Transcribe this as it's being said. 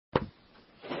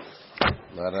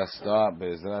Let us start,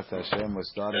 Be'ezrat Hashem. We're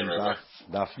starting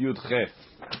Daf Yud Chet.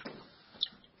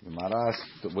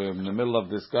 We're in the middle of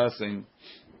discussing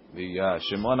the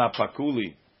Shimon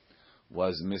HaPakuli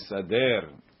was Misader.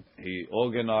 He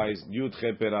organized Yud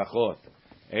Chet Berachot,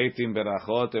 18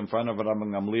 Berachot in front of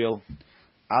Rabban Gamliel,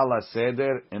 Ala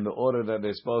Seder, in the order that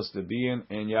they're supposed to be in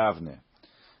Yavne.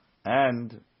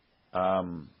 And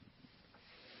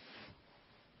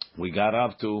we're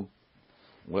up to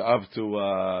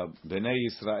Bnei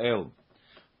Yisrael.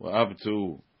 We're up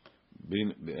to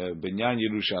Binyan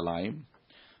Yerushalayim.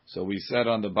 So we said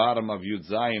on the bottom of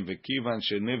Yud Zayin, V'kivan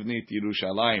shenivnit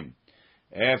Yerushalayim.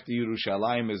 After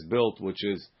Yerushalayim is built, which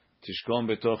is Tishkon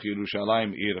betoch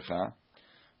Yerushalayim ircha,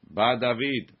 Ba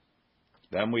David.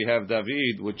 Then we have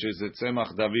David, which is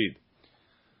Tzemach David.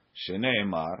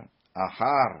 Shene'emar,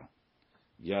 Ahar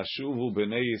Yashuvu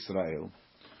Bnei Yisrael,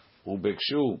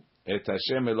 Ubekshu et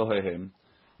Hashem Elohehem,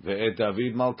 Ve'et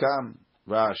David Malkam.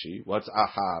 Rashi, what's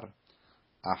Ahar?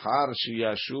 Ahar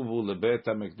sheyashuvu lebet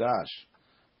HaMikdash.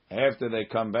 After they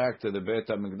come back to the Bet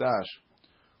HaMikdash,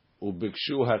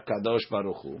 Ubikshu HaKadosh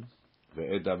Baruch Hu,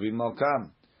 Ve'et David Malkam.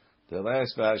 The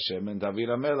rest Hashem and David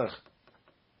HaMelech.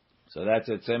 So that's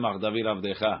it, Tzemach David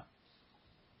Avdecha.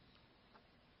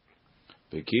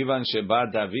 Bekivan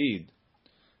sheba David,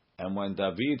 and when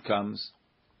David comes,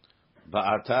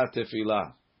 Ba'ata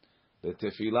Tefillah, the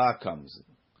Tefillah comes.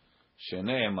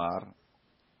 Shene'emar,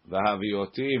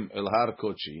 V'haviotim el har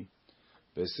kochi,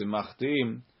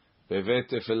 V'simachtim bevet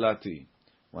tefillati.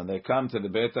 When they come to the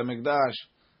Bet HaMikdash,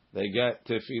 they get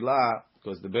Tefillah,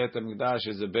 because the Bet HaMikdash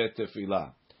is a Bet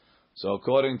Tefillah. So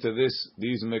according to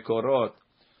these Mekorot,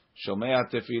 Shomea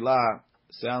Tefillah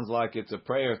sounds like it's a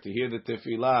prayer to hear the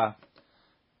Tefillah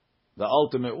the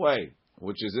ultimate way,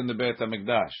 which is in the Bet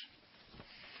HaMikdash.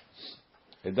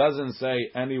 It doesn't say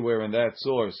anywhere in that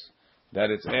source that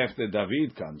it's after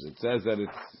David comes. It says that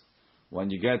it's when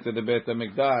you get to the Bet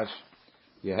HaMikdash,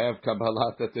 you have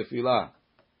Kabbalat Tefillah.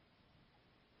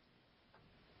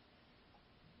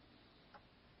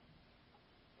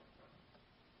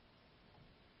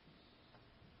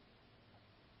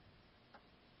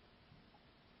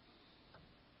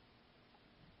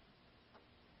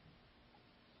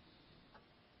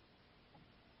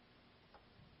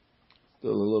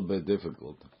 Still a little bit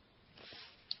difficult.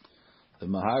 The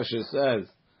Maharsha says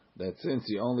that since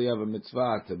you only have a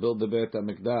mitzvah to build the Bet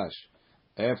HaMikdash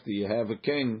after you have a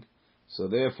king, so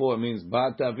therefore it means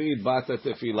Bat David, Bata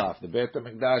Tefillah. If the Bet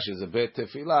HaMikdash is a Bet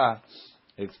Tefillah,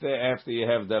 it's there after you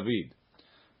have David.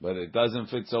 But it doesn't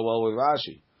fit so well with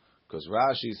Rashi, because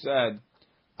Rashi said,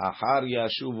 Ahar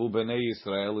Yashuvu Bnei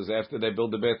Yisrael is after they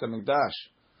build the Bet HaMikdash.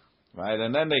 Right?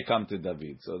 And then they come to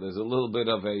David. So there's a little bit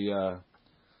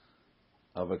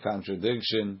of a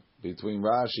contradiction between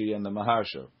Rashi and the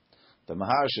Maharsha. The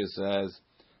Maharsha says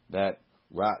that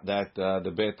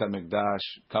the Bet HaMikdash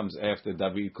comes after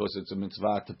David because it's a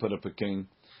mitzvah to put up a king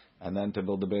and then to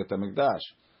build the Bet HaMikdash.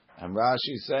 And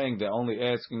Rashi is saying they're only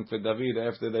asking for David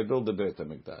after they build the Bet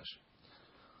HaMikdash.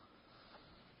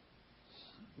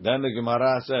 Then the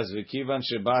Gemara says, V'kivan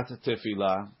shebat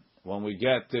tefillah, when we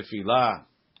get tefillah,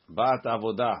 bat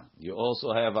avodah, you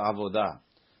also have avodah,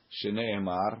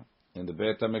 shene'emar, in the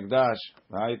Bet HaMikdash,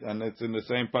 right? And it's in the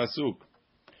same pasuk.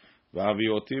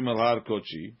 V'haviotim el har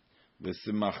kochi,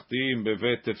 v'simachtim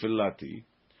bevet tefillati,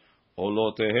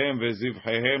 olotehem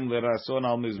v'zivchehem lerason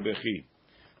al mizbechi.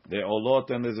 The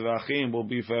olot and the zvachim will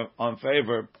be on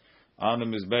favor on the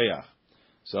mizbeach.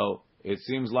 So it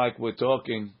seems like we're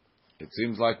talking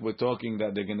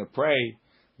that they're going to pray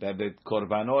that the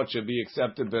korbanot should be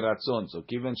accepted beratzon. So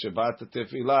kiven shebata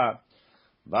tefillah,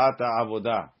 bata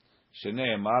avodah.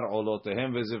 Shene'emar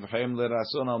olotehem v'zivchehem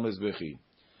lerason al mizbechi.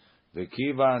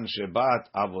 V'kivan shebat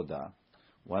avodah.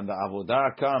 When the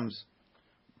avodah comes,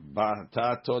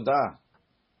 bata todah,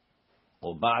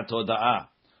 or ba toda'ah.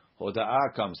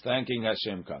 Hoda'ah comes, thanking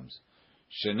Hashem comes.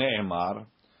 Shene'emar,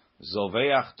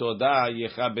 zoveach todah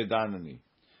yecha bedanani.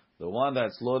 The one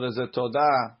that slaughters a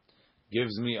todah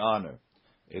gives me honor.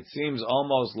 It seems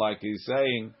almost like he's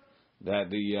saying that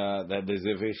the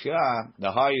zevicha,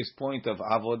 the highest point of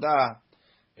avodah,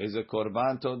 is a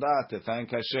korban todah, to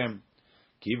thank Hashem.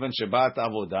 Kivan shebat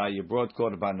avodah, you brought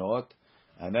korbanot,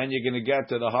 and then you're going to get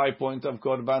to the high point of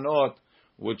korbanot,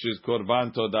 which is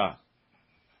korban todah.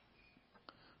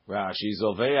 Rashi,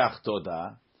 zoveach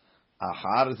todah,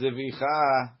 ahar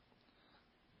zevicha,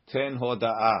 ten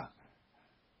hoda'ah.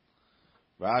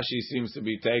 Rashi seems to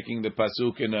be taking the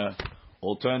pasuk in an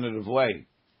alternative way.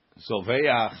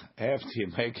 Zoveach, after you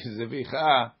make a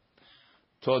zevicha,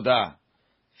 todah.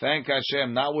 Thank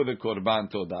Hashem, not with a korban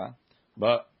todah,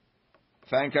 but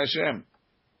thank Hashem.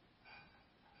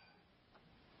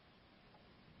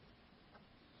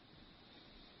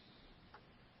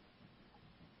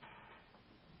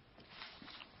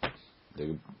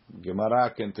 The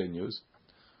Gemara continues.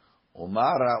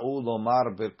 Umar Ra'u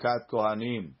Lomar Birkat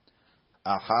Kohanim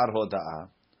Achar Hoda'ah.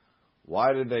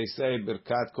 Why did they say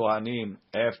Birkat Kohanim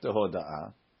after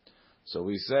Hoda'ah? So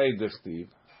we say Dichtiv.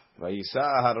 Vayisa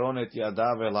Aharon et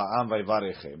Yadav el Ha'am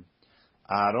vayvarechem.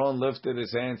 Aaron lifted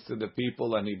his hands to the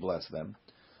people and he blessed them.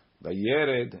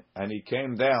 Vayered, and he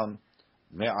came down.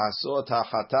 Me'asot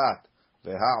ha'chatat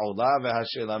ve'ha'olah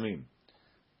ve'ha'shelamim.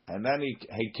 And then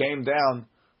he came down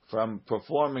from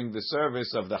performing the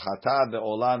service of the chatat, the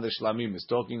olah, and the shlamim. He's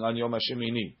talking on Yom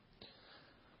HaShemini.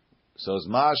 So it's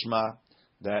mashma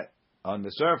that on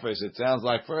the surface it sounds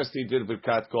like first he did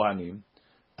Birkat Kohanim,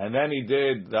 and then he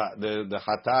did the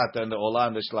chatat and the olah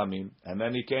and the shlamim, and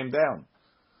then he came down.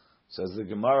 Says the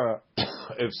Gemara,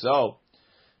 if so,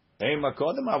 Eima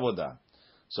Kodem Avodah.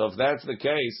 So if that's the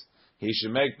case, he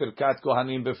should make Birkat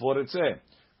Kohanim before it says.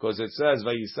 Because it says,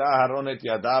 Vayisa Aharon et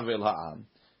Yadav el Ha'am.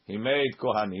 He made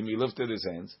Kohanim, he lifted his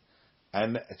hands.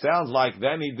 And it sounds like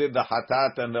then he did the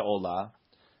Hatat and the Olah,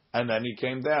 and then he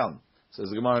came down. Says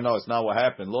the Gemara, no, it's not what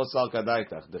happened. Lo sal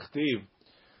kadaitach. Dechtiv,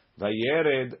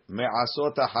 Vayered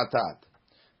me'asot hatat.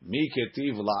 Mi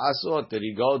ketiv la'asot. Did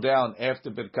he go down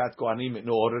after Birkat Kohanim in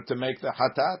order to make the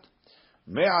Hatat?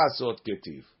 Me'asot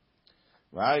ketiv.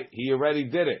 Right? He already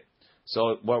did it.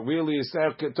 So what really is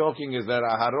talking is that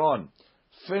Aharon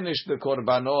finished the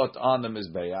korbanot on the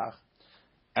Mizbeach,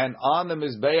 and on the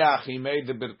Mizbeach he made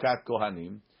the Birkat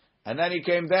Kohanim, and then he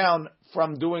came down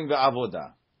from doing the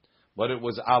Avodah. But it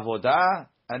was Avodah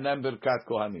and then Birkat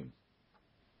Kohanim.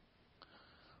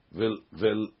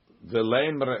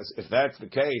 If that's the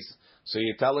case, so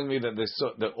you're telling me that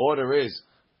the order is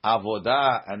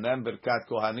Avodah and then Birkat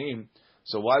Kohanim,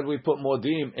 so why do we put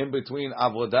Modim in between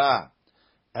Avodah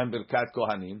and Birkat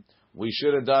Kohanim? We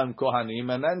should have done Kohanim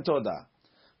and then Todah.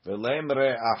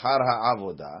 V'leimre achar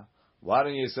ha'avodah. Why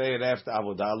don't you say it after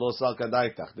Avodah? Lo sal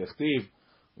kadaitach. Dechtiv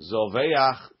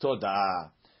zoveach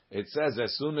Todah. It says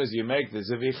as soon as you make the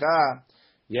Zevicha,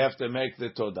 you have to make the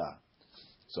Todah.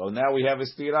 So now we have a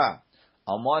stira.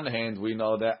 On one hand, we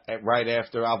know that right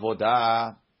after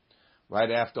Avodah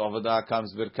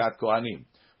comes Birkat Kohanim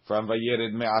from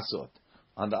Vayered Me'asot.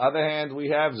 On the other hand, we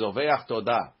have Zoveach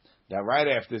Todah. That right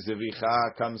after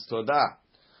Zevicha comes Todah.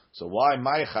 So why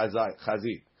my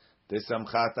chazit? This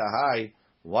Samchat Ahai,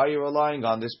 why are you relying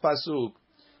on this pasuk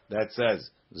that says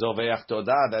Zoveach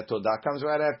Todah? That Todah comes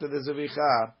right after the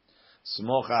Zevicha.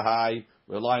 Smoch Ahai,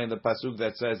 relying on the pasuk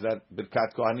that says that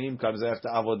Birkat Kohanim comes after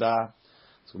Avodah.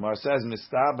 So Gemara says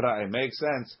Mistabra, it makes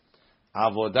sense.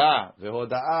 Avodah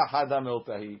vehoda'ah hada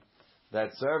miltahi.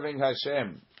 That serving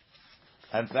Hashem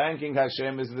and thanking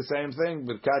Hashem is the same thing.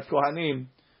 Birkat Kohanim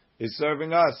is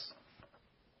serving us.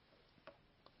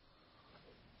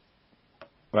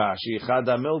 Rashi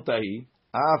chada miltahi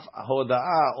af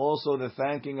hoda'ah, also the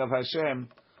thanking of Hashem.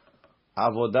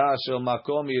 Avodah shel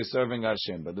makom is serving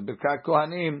Hashem, but the Birkat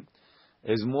Kohanim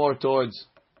is more towards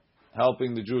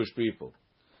helping the Jewish people.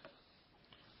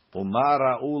 Umar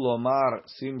Ra'ul Omar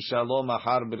Sim Shalom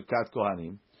Achar Birkat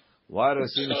Kohanim. Why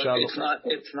does Sim Shalom? It's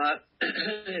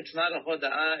not a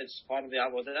hoda'ah. It's part of the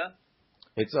avodah.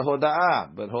 It's a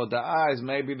hoda'ah, but hoda'ah is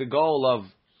maybe the goal of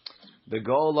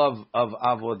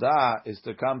avodah is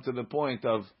to come to the point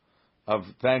of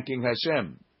thanking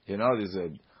Hashem. You know, there's a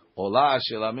olah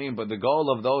shelamim, but the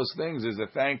goal of those things is a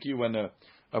thank you and a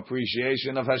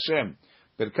appreciation of Hashem.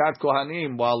 Birkat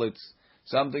Kohanim, while it's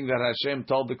something that Hashem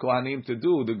told the Kohanim to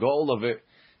do, the goal of it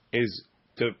is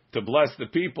to bless the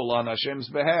people on Hashem's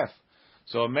behalf.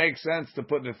 So it makes sense to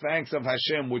put the thanks of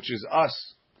Hashem, which is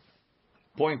us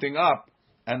pointing up,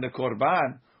 and the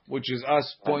Korban, which is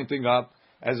us pointing up,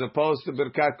 as opposed to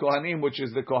Birkat Kohanim, which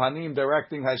is the Kohanim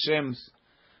directing Hashem's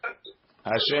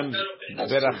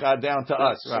beracha down to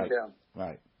us.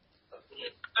 Right.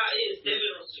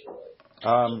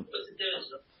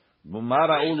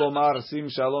 Mumara ulomar sim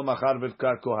shalom achar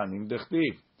Birkat Kohanim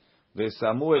dechtiv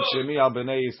v'samu et shemi al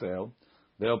bnei Yisrael.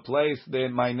 They'll place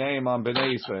my name on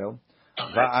bnei Yisrael.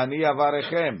 Va'ani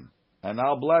avarechem, and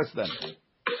I'll bless them.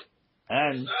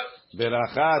 And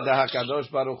beracha da Hakadosh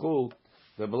Baruch Hu,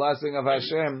 the blessing of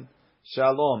Hashem,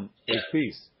 shalom, is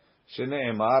peace.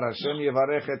 Shne'emar Hashem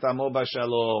yevarech et amo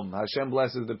b'shalom. Hashem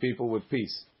blesses the people with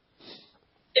peace.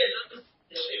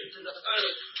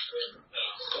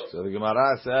 So the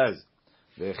Gemara says,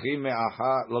 "V'chi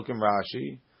me'achar." Look in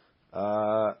Rashi.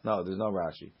 No, there's no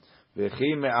Rashi.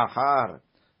 "V'chi me'achar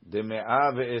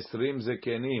de'me'a ve'esrim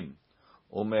zekenim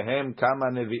u'mehem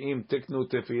kama nevi'im tiknu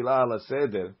tefila al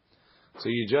seder." So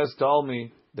you just told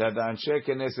me that the Anshe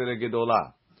Knesset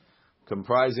Gedolah,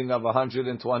 comprising of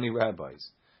 120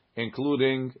 rabbis,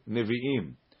 including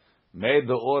Nevi'im, made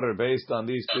the order based on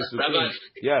these Pesukim.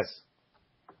 Yes.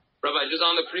 Rabbi, just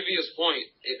on the previous point,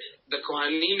 the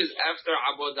Kohanim is after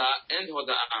Avodah and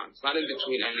Hoda'ah. It's not in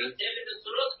between any.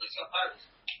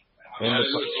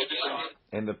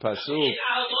 In the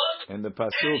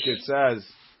pasuk,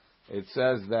 it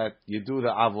says that you do the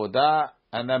Avodah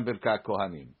and then Birkat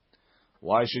Kohanim.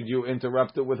 Why should you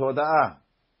interrupt it with Hoda'ah?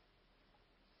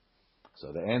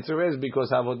 So the answer is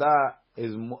because Hoda'ah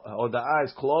is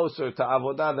closer to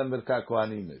Avodah than Birkat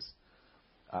Kohanim is.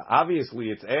 Obviously,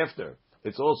 it's after.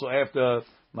 It's also after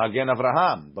Magen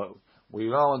Avraham, but we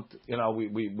don't.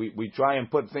 We try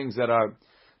and put things that are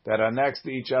next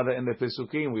to each other in the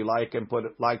Pesukim. We like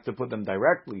to put them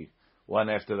directly one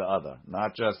after the other,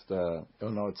 not just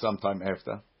it's sometime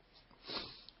after.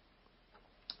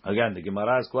 Again, the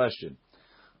Gemara's question: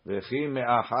 V'chi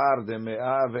me'achar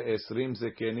de'me'a ve'esrim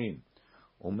zekenim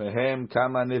umehem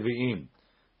kama nevi'im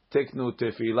tiknu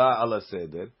tefillah ala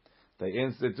seder. They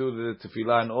instituted the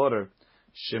tefillah in order.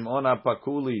 Shimon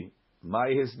HaPakuli, my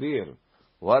hisdir.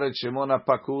 What did Shimon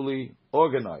HaPakuli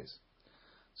organize?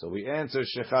 So we answer,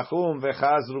 Shechachum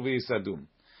v'chazru v'yisadum.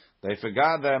 They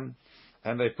forgot them,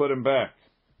 and they put him back.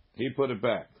 He put it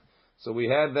back. So we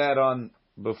had that on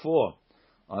before,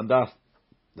 on Daf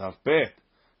Bet,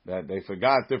 that they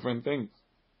forgot different things.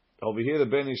 Over here, the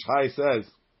Ben Ish Chai says,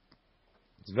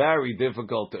 it's very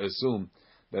difficult to assume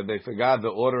that they forgot the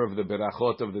order of the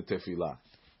berachot of the tefillah.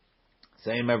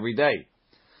 Same every day.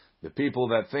 The people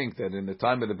that think that in the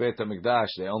time of the Beit HaMikdash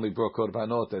they only brought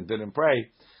korbanot and didn't pray,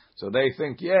 so they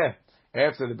think,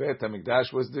 after the Beit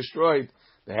HaMikdash was destroyed,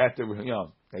 they had to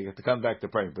come back to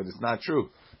pray. But it's not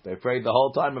true. They prayed the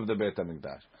whole time of the Beit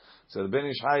HaMikdash. So the Ben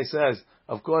Ish Chai says,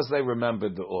 of course they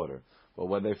remembered the order, but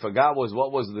what they forgot was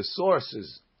what was the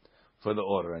sources for the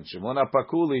order. And Shimon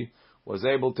HaPakuli was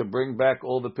able to bring back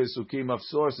all the Pesukim of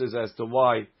sources as to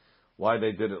why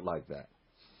they did it like that.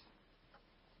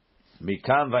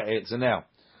 Mikan va'et. So now,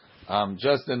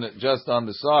 just on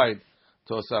the side,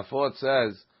 Tosafot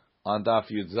says on Daf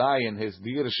Yud Zayin, his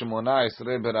dir Shemona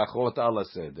Esrei berachot ala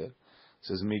seder.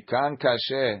 Says Mikan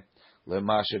kashe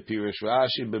lema shepirish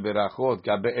Rashi beberachot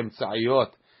gabe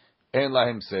emtzayot en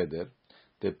lahem seder.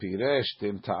 Tepiresh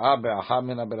timta'a be'acham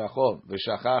min haberachot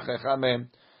v'shachach echamem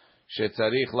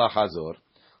shetzarich lachazor.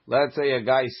 Let's say a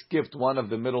guy skipped one of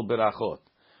the middle berachot.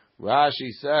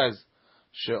 Rashi says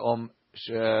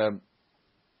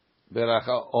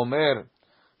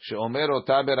Omer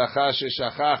ota beracha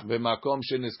sheshachach b'makom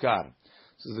shenizkar.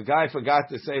 So the guy forgot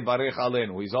to say Barech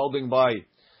Aleinu. He's holding by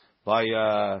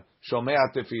Shomei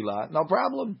Tefillah. No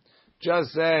problem. Just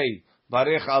say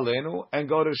Barech Aleinu and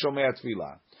go to Shomei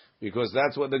Tefillah, because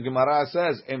that's what the Gemara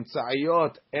says.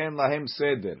 Emtzayot en lahem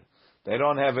seder. They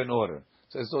don't have an order.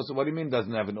 So what do you mean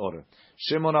doesn't have an order?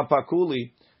 Shimon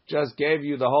HaPakuli just gave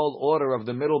you the whole order of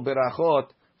the middle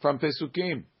berachot from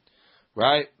Pesukim.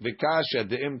 Right? Vikasha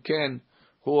de'im ken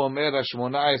hu omer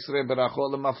ha-shmona esrei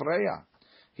berachot lemafreya.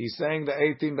 He's saying the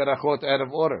 18 berachot out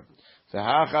of order.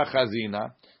 V'hacha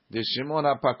chazina de Shimon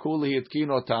HaPakuli hitkin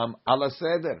otam ala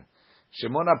seder.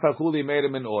 Shimon HaPakuli made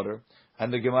him in order,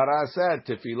 and the Gemara said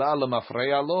tefillah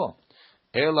lemafreya lo.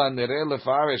 Ela nere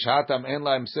lefarish hatam en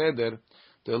lahem seder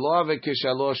de'lo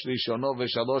v'kishalosh rishono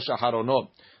v'shalosh aharonot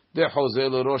de'chozeh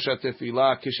l'rosh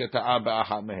ha-tefillah kisheta'ah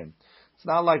ba'achat mehem. It's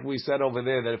not like we said over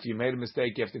there that if you made a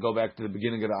mistake, you have to go back to the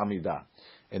beginning of the Amidah.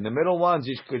 In the middle ones,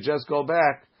 you could just go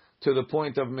back to the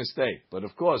point of mistake. But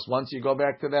of course, once you go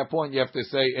back to that point, you have to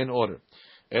say in order.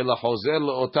 Ela chozer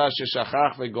le'ota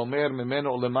sheshachach ve'gomer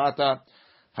mimeno lemata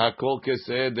hakol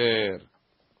keseder.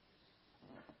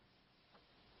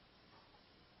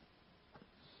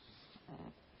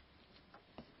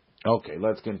 Okay,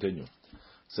 let's continue.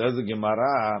 Says the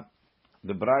Gemara,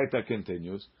 the Braita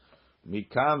continues.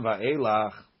 Mikam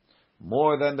va'elach,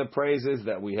 more than the praises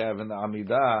that we have in the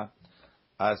Amidah,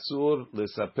 asur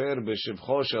l'saper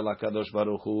b'shivcho shel HaKadosh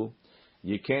Baruch Hu.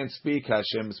 You can't speak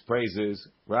Hashem's praises.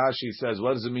 Rashi says,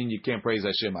 what does it mean you can't praise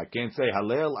Hashem? I can't say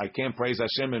Hallel, I can't praise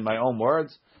Hashem in my own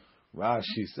words?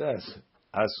 Rashi says,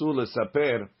 asur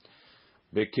l'saper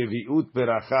b'keviut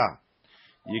beracha.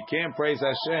 You can't praise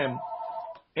Hashem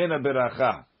in a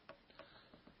beracha.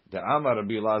 The Amar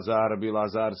Rabbi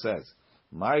Lazar says,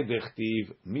 my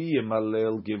dechtiv mi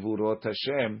yemalel gevurot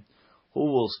Hashem. Who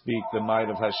will speak the might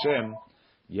of Hashem?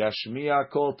 Yashmiya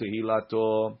kol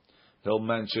tehilato. He'll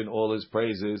mention all his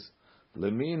praises.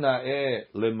 Lemina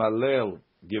lemalel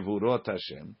gevurot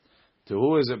Hashem. To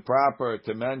who is it proper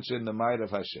to mention the might of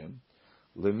Hashem?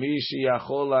 Lemishi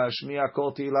yachol hashmiya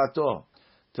kol tehilato.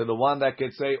 To the one that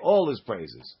could say all his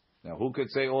praises. Now, who could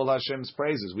say all Hashem's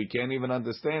praises? We can't even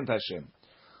understand Hashem.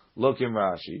 Look in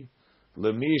Rashi.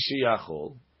 Lemishi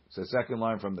yachol. It's the second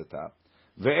line from the top.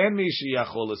 Ve'en mishi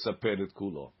yachol lesaper et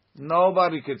kulo.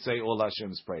 Nobody could say all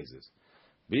Hashem's praises.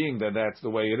 Being that that's the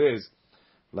way it is,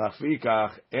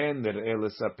 Lafikach en nir'eh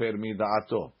lesaper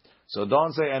mida'ato. So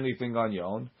don't say anything on your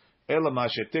own. Ela ma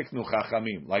shetiknu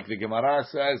chachamim. Like the Gemara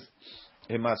says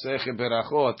in Masechet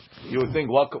Berachot, you would think,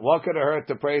 what could it hurt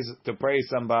to praise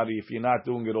somebody if you're not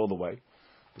doing it all the way?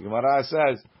 The Gemara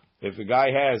says, if a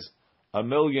guy has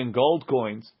 1,000,000 gold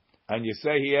coins and you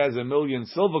say he has 1,000,000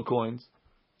 silver coins,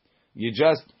 you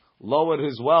just lowered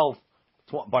his wealth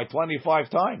by 25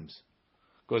 times,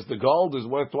 because the gold is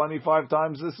worth 25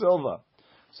 times the silver.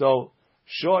 So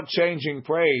shortchanging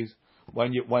praise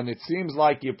when it seems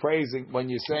like you're praising,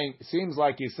 seems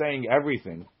like you're saying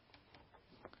everything,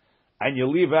 and you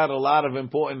leave out a lot of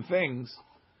important things,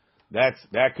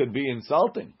 that could be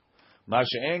insulting.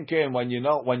 Masha'enken,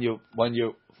 when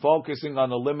you're focusing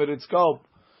on a limited scope,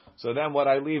 so then what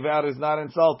I leave out is not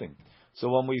insulting. So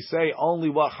when we say only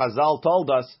what Chazal told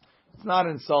us, it's not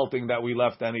insulting that we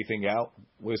left anything out.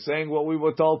 We're saying what we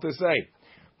were told to say.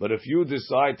 But if you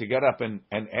decide to get up and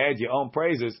add your own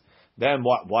praises, then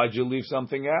why'd you leave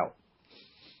something out?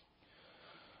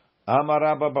 Amar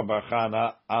Rabba bar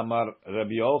Chana, Amar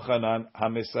Rabbi Yochanan,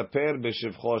 HaMesaper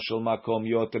b'shivcho shel makom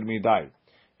yoter midai.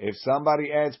 If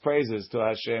somebody adds praises to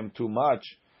Hashem too much,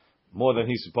 more than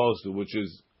he's supposed to, which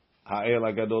is Ha'el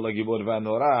HaGadol HaGibor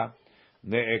VaNorah,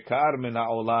 Ne'ekar min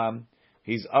ha'olam,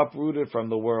 he's uprooted from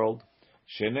the world.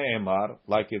 Shene'emar,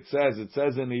 like it says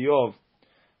in Iyov,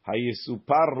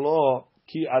 Hayisupar lo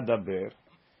ki adaber,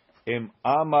 im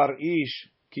amar ish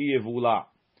ki yevula.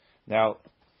 Now,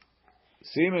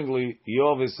 seemingly,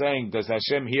 Iyov is saying, does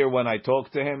Hashem hear when I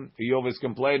talk to him? Iyov is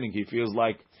complaining. He feels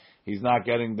like he's not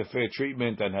getting the fair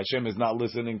treatment, and Hashem is not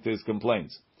listening to his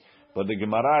complaints. But the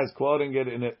Gemara is quoting it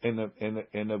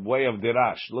in a way of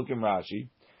dirash. Look in Rashi.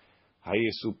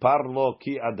 Hayisupar lo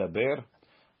ki adaber,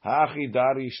 hachi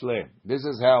dari shle. This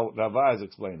is how Rava is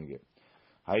explaining it.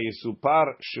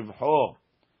 Hayisupar shivho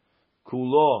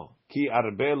kulo ki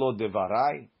arbelo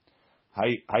devarai.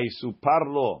 Hayisupar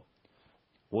lo.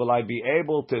 Will I be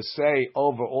able to say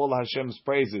over all Hashem's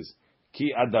praises,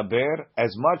 ki adaber,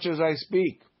 as much as I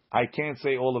speak? I can't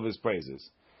say all of his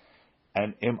praises.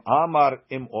 And im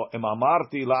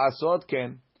amarti la'asot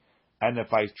ken, and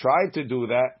if I tried to do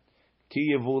that,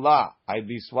 ki yevula, I'd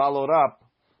be swallowed up,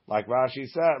 like Rashi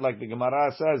said, like the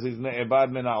Gemara says, is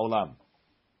ne'ebad min ha'olam.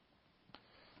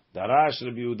 Darash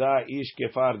Rabbi Yehuda ish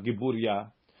kefar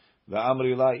giburya,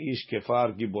 ve'amri la ish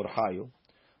kefar gibur hayo.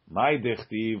 My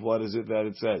dechtiv, what is it that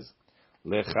it says?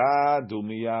 Lecha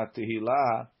dumiya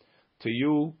tehila, to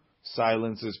you,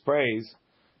 silence is praise.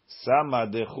 Sama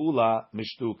dechula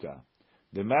mishtuka.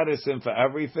 The medicine for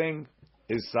everything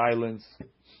is silence.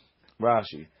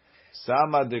 Rashi.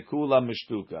 Sama dekula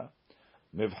mishtuka.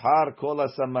 Mivhar kola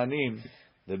samanim.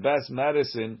 The best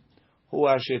medicine, hu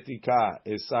hashetika,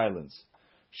 is silence.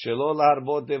 Shelo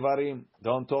laharbot devarim.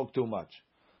 Don't talk too much.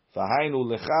 Fahainu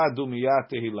lecha dumiyat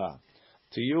tehila.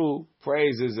 To you,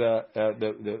 praise is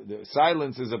the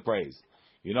silence is a praise.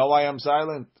 You know why I'm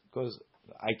silent? Because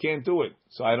I can't do it,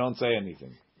 so I don't say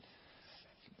anything.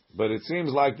 But it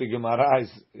seems like the Gemara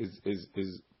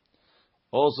is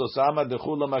also sama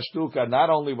dechula mashtuka, not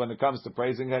only when it comes to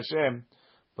praising Hashem,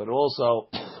 but also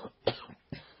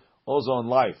in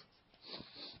life.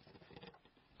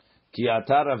 Ki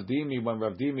atar Rav Dimi, when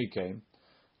Rav Dimi came,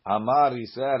 Amar, he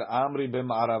said, Amri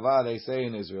b'ma'arava, they say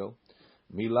in Israel,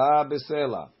 Mila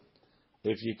b'sela.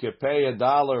 If you could pay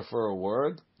 $1 for a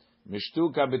word,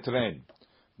 mishtuka b'trein.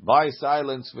 Buy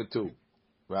silence for 2.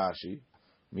 Rashi.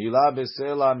 Mila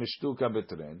b'sela mishtuka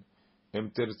b'trein.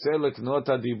 Im tirtze leknot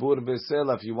hadibur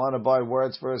b'sela. If you want to buy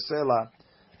words for a sela,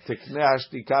 tikneh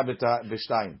hashtika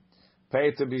b'shtayim.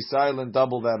 Pay to be silent,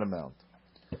 double that amount.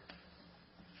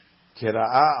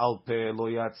 Kira'a al peh lo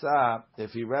yatsa.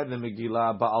 If he read the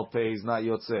Megillah ba'al peh, he's not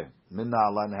yotze.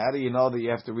 Minalan. How do you know that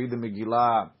you have to read the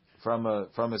Megillah from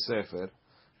a sefer?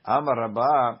 Amar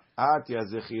Rabba atya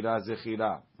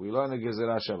zechira. We learn the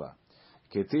Gezerah Shava.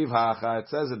 Ketiv ha'acha. It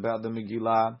says about the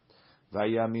Megillah.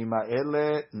 Vayamim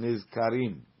ha'ele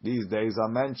nizkarim. These days are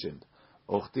mentioned.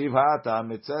 Uchtiv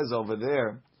ha'atam. It says over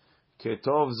there.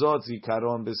 Ketov zot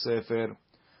zikaron b'sefer.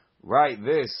 Write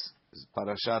this.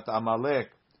 Parashat Amalek.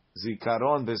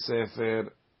 Zikaron b'sefer.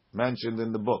 Mentioned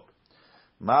in the book.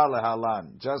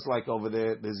 Ma'alehalan. Just like over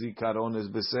there, the zikaron is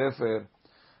b'sefer.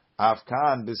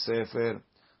 Afkan b'sefer.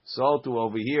 So too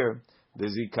over here, the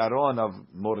zikaron of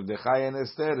Mordechai and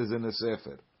Esther is in the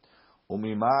sefer.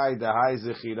 Umimai dehai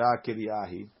zechira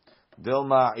kiriyahi.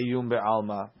 Dilma iyum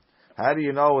be'alma. How do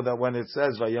you know that when it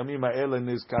says vayamim ha'ele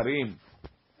nizkarim,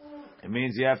 it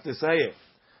means you have to say it?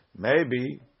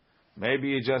 Maybe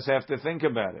you just have to think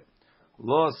about it.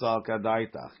 Lo sal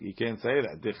kadaitach. You can't say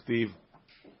that. Dichtiv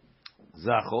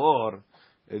Zachor.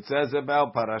 It says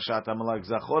about Parashat Amalek.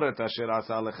 Zachor et asher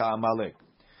asa lecha Amalek.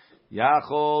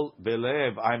 Yachol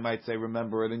belev. I might say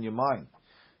remember it in your mind.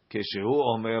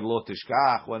 Kishehu omer lo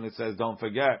tishkach. When it says don't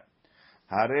forget.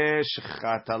 Haresh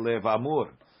chatalev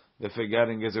amur. The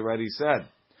forgetting is already said.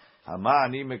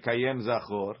 Hamani mekayem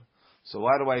zachor. So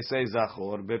why do I say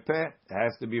zachor? Bepeh. It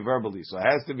has to be verbally. So it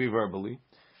has to be verbally.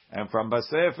 And from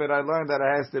Basefer, I learned that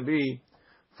it has to be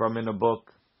from in a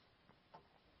book.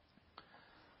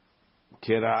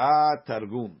 Kira'at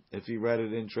Targum. If he read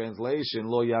it in translation,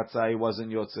 lo yatsa, he wasn't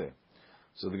yotze.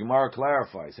 So the Gemara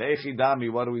clarifies. Hey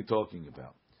chidami, what are we talking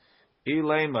about?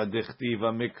 Ilema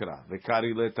dichtiva mikra,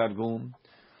 v'kari le Targum.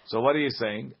 So what are you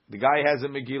saying? The guy has a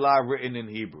Megillah written in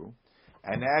Hebrew.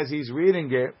 And as he's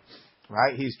reading it,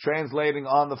 right, he's translating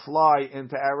on the fly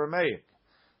into Aramaic.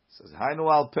 He says, Hainu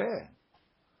al peh.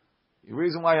 The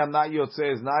reason why I'm not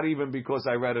Yotzeh is not even because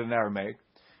I read it in Aramaic,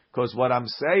 because what I'm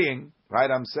saying, right,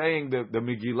 I'm saying the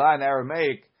Megillah in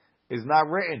Aramaic is not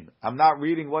written. I'm not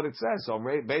reading what it says. So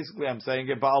basically I'm saying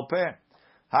it Ba'al Peh.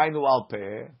 Hainu al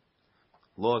Peh,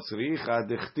 Lo Tzricha,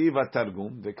 Dichtiva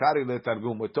Targum, Dekari Le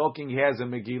Targum. We're talking he has a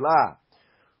Megillah,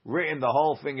 written the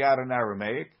whole thing out in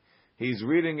Aramaic. He's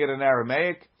reading it in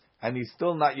Aramaic, and he's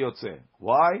still not Yotzeh.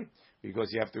 Why?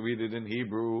 Because you have to read it in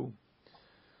Hebrew.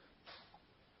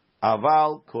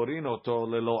 Aval korinoto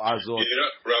lelo azot.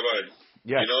 Rabbi.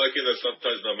 Yes. You know, like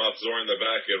sometimes the Mafzor in the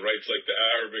back, it writes like the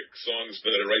Arabic songs,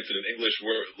 but it writes it in English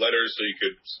letters so you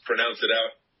could pronounce it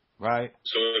out. Right.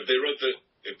 So if they wrote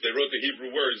the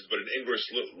Hebrew words, but in English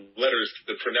letters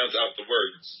to pronounce out the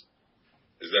words,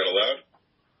 is that allowed?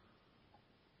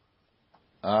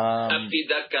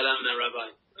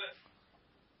 Rabbi.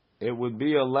 It would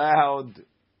be allowed.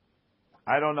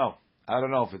 I don't know. I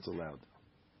don't know if it's allowed.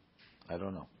 I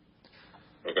don't know.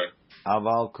 Okay.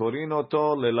 Aval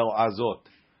korinoto lelo azot.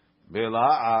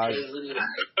 Bela'az.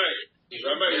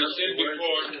 Rabbi,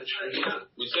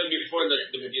 we said before that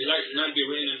the Megillah cannot be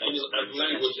written in any other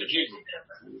language than Hebrew.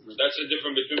 That's the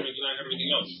difference between Megillah and everything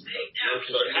else.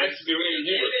 So it has to be written in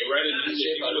Hebrew. To write it in English,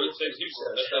 even though it says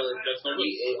Hebrew. That's no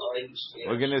good.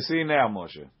 We're going to see now,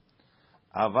 Moshe.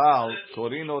 Aval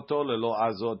korinoto lelo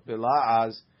azot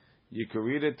bela'az. You can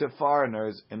read it to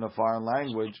foreigners in a foreign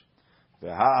language.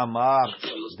 V'ha'amar,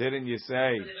 didn't you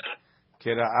say,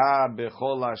 Kira'a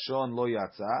bechol lashon lo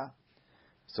yatsa?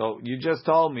 So you just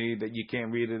told me that you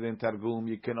can't read it in Targum,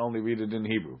 you can only read it in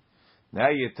Hebrew. Now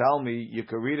you tell me you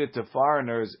can read it to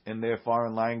foreigners in their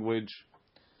foreign language.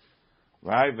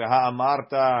 Right?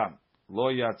 V'ha'amarta lo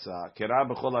yatsa, Kira'a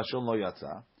bechol lashon lo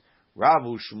yatsa. Rav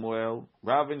and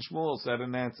Shmuel said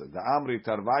an answer. The Amri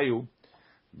Tarvayu,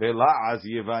 Bela'az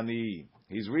Yevani.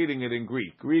 He's reading it in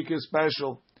Greek. Greek is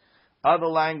special. Other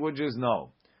languages,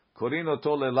 no. Korino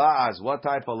tole la'az. What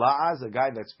type of la'az? A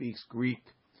guy that speaks Greek.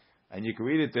 And you can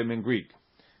read it to him in Greek.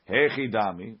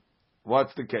 Hechidami.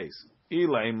 What's the case?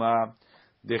 Ilaima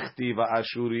dichtiva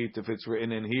ashurit, if it's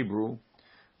written in Hebrew.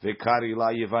 Vikari la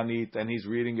Yevanit, and he's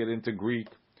reading it into Greek.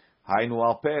 Hainu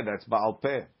al peh, that's ba'al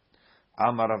peh.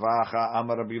 Amar Ravacha,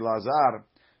 Amar Rabbi Lazar,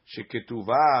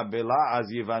 sheketuva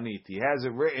bela'az Yevanit. He has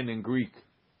it written in Greek.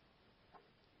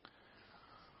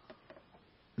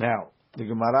 Now, the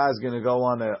Gemara is going to go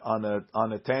on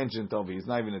a tangent over here. It's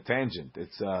not even a tangent.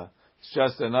 It's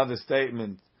just another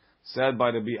statement said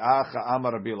by the Bi'acha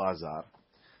Amar Rabbi Lazar.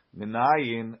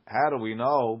 Minayin, how do we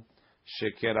know?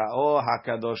 Shekera'o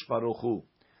HaKadosh Baruch Hu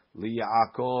li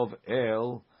Yaakov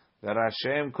El, that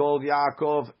Hashem called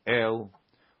Yaakov El,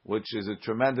 which is a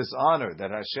tremendous honor, that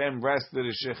Hashem rested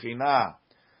a Shekhinah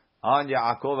on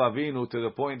Yaakov Avinu to the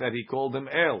point that he called him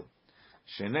El.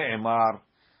 Shene'emar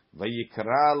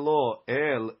Vayikra lo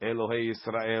El Elohei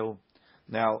Yisrael.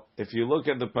 Now, if you look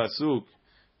at the pasuk,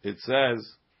 it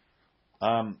says,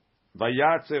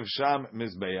 Vayatzev Sham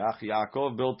Mizbeach.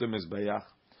 Yaakov built a Mizbeach.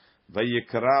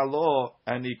 Vayikra lo,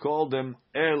 and he called him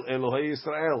El Elohei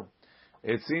Yisrael.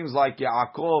 It seems like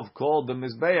Yaakov called the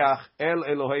Mizbeach El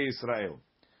Elohei Yisrael.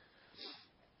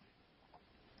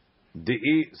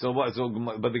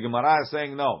 But the Gemara is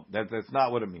saying no, that's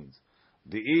not what it means.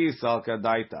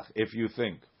 If you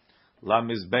think La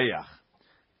Mizbeach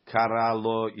Kara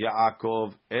lo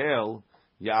Yaakov El,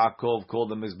 Yaakov called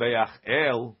the Mizbeach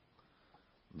El,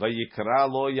 Vayikra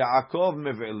lo Yaakov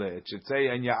Miv'ele. It should say,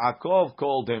 and Yaakov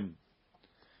called him,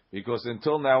 because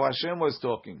until now Hashem was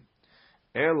talking.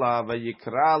 Ela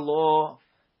Vayikra lo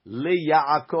li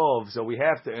Yaakov. So we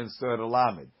have to insert a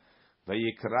lamed.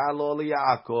 Vayikra lo li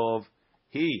Yaakov.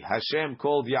 He, Hashem,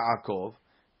 called Yaakov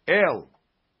El.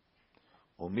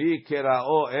 Umi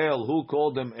kera'o El. Who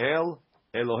called him El?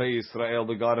 Elohei Israel,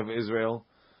 the God of Israel.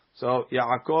 So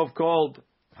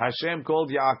Hashem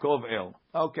called Yaakov El.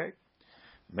 Okay.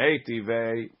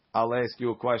 Meitivei, I'll ask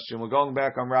you a question. We're going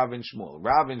back on Rav and Shmuel.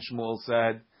 Rav and Shmuel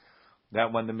said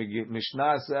that when the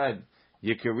Mishnah said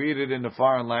you can read it in a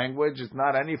foreign language, it's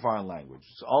not any foreign language.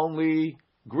 It's only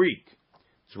Greek.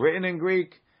 It's written in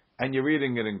Greek, and you're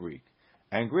reading it in Greek.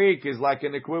 And Greek is like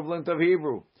an equivalent of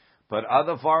Hebrew. But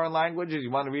other foreign languages,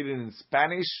 you want to read it in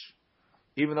Spanish,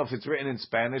 even if it's written in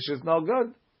Spanish, it's no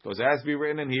good. Because it has to be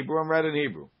written in Hebrew and read in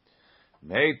Hebrew.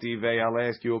 Meitivei, I'll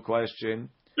ask you a question.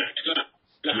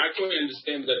 How can we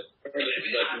understand that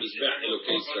Mizbeach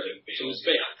Elokei Israel? It's a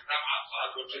Mizbeach.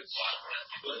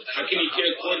 How can you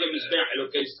call the Mizbeach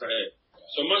Elokei Israel?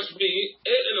 So must be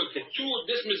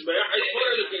this Mizbeach is for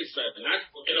Elokei Israel, not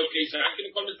Elokei Israel. How can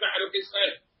you call Mizbeach Elokei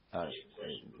Israel?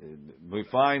 We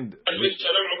find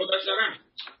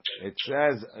it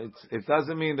says it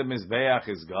doesn't mean the Mizbeach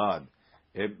is God.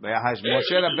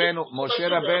 Moshe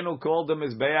Rabbeinu called the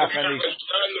Mizbeach and he.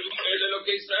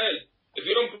 If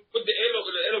you don't put the Elo,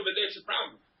 it's a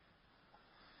problem.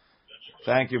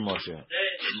 Thank you, Moshe.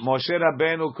 Moshe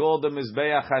Rabbeinu called the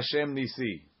Mizbeach Hashem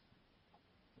Nisi.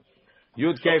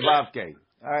 Yud Kei Vav Kei.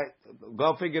 All right,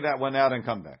 go figure that one out and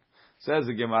come back. Says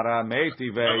the Gemara,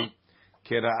 Meitivei,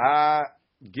 Kira'ah,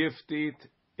 Giftit,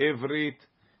 Ivrit,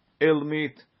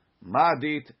 Ilmit,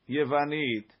 Madit,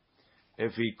 Yevanit.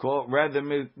 If he read the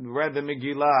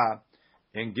Megillah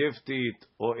in Giftit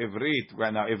or Ivrit,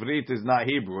 right now Ivrit is not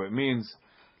Hebrew, it means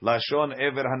Lashon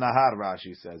Ever Hanahar,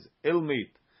 Rashi says.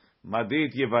 Ilmit,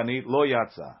 Madit, Yevanit, Lo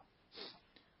Yatsa.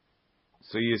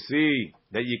 So you see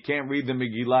that you can't read the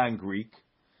Megillah in Greek.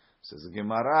 Says the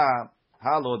Gemara,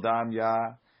 Halo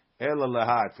Damya, Ela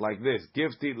Leha, it's like this.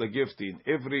 Giftit legiftin,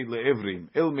 Ivrit leivrim,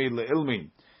 Ilmi leilmim,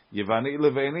 Yevanit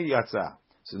leveini Yatsa.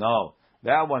 So no,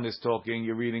 that one is talking,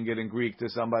 you're reading it in Greek to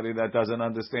somebody that doesn't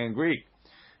understand Greek.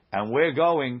 And we're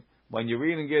going, when you're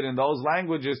reading it in those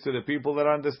languages, to the people that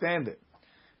understand it.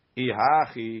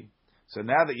 Ihachi. So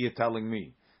now that you're telling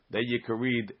me that you can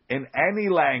read in any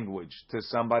language to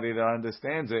somebody that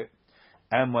understands it,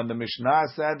 and when the Mishnah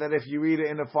said that if you read it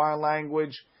in a foreign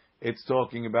language, it's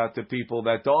talking about the people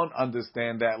that don't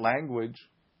understand that language.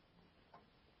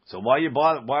 So why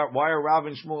are Rav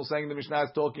and Shmuel saying the Mishnah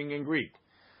is talking in Greek?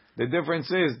 The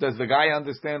difference is, does the guy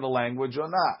understand the language or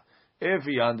not? If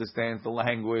he understands the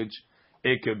language,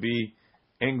 it could be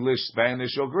English,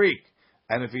 Spanish, or Greek.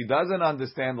 And if he doesn't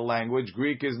understand the language,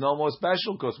 Greek is no more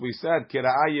special, because we said,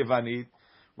 Kira'ah Yevanit,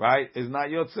 right, is not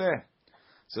Yotzeh.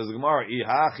 Says the Gemara,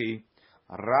 Ihachi,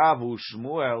 Ravu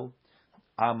Shmuel,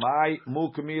 Amai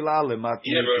Mukmila Lematni.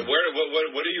 Yeah, but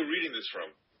what are you reading this from?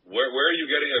 Where are you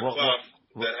getting a cloth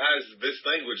that has this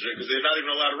language? Because they're not even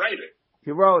allowed to write it.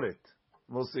 He wrote it.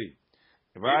 We'll see.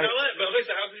 Right? But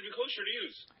listen, how can it be kosher to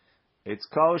use? It's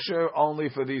kosher only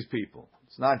for these people.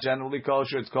 It's not generally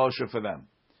kosher, it's kosher for them.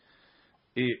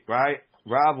 Right?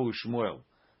 Ravu Shmuel.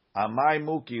 Amai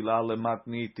Mukila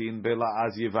Lematnitin Bela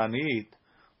Az Yevanit.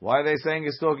 Why are they saying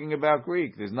it's talking about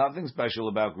Greek? There's nothing special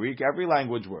about Greek. Every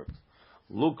language works.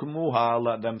 Lukmuha,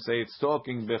 let them say it's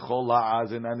talking Bechol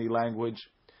La'az in any language.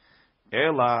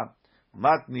 Ela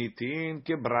Matnitin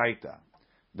Kebraita.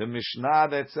 The Mishnah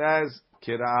that says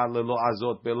Kira Lelo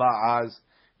Azot Bela'az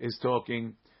is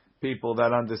talking people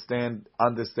that understand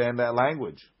that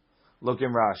language. Look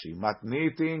in Rashi.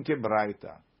 Matnitin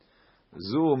Kebraita.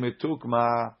 Zu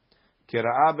Mitukma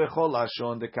Kira Bechol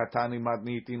Lashon de Katani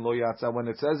Matnitin Lo Yatsa. When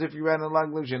it says if you read in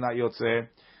language, you're not Yotzeh.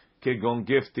 Kegon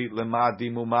Giftit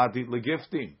Lemadi Mumadit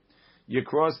Legiftim. You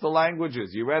cross the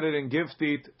languages. You read it in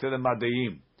Giftit to the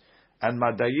Madayim, and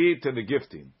Madayit to the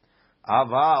Giftim.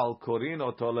 Aval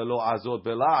korino tolelo azot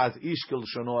bela'az ishkil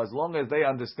shono. As long as they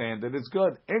understand it, it's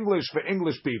good. English for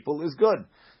English people is good.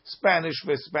 Spanish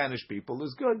for Spanish people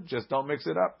is good. Just don't mix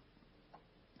it up.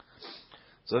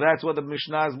 So that's what the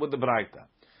Mishnah is with the Braita.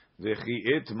 V'chi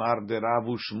itmar de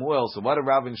Ravu Shmuel. So what did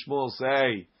Rav and Shmuel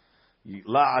say?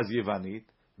 La'az Yevanit.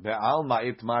 Ve'alma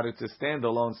itmar. It's a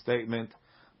standalone statement.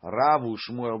 Ravu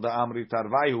Shmuel de Amri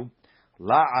Tarvayu.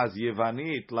 La'az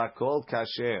Yevanit lakol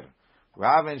kasher.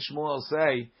 Rav and Shmuel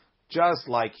say, just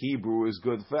like Hebrew is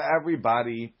good for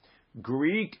everybody,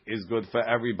 Greek is good for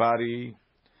everybody.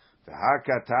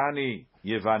 V'hakatani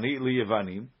Yevanit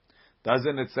liYevanim.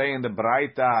 Doesn't it say in the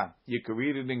Braita, you can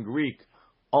read it in Greek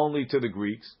only to the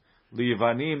Greeks?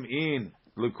 LiYevanim in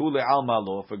L'kule alma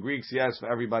lo. For Greeks, yes.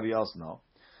 For everybody else, no.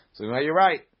 So you're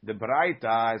right. The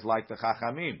Braita is like the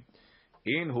Chachamim.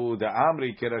 Inhu the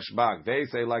Amri Rashbag. They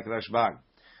say like Rashbag.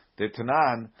 The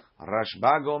Tanan,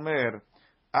 Rashbag Omer,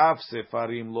 Af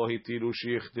Sefarim lo hitiru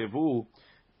shiichtevu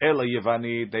ela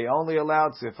Yevanit. They only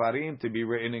allowed Sefarim to be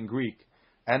written in Greek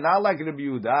And not like Rabbi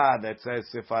Yehuda that says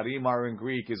Sefarim are in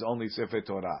Greek is only Sefer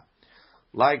Torah.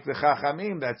 Like the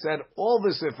Chachamim that said all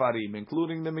the Sefarim,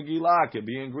 including the Megillah, can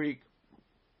be in Greek.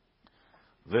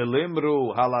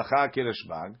 Velimru halacha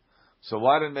kirashbag. So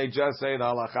why didn't they just say the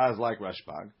halacha is like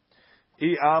Rashbag?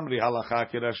 I amri halacha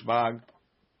kirashbag.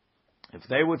 If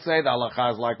they would say the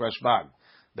halacha is like Rashbag,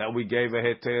 that we gave a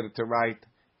heter to write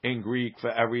in Greek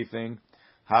for everything,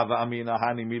 hava amina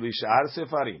hani mili sha'ar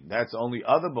sefarim. That's only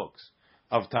other books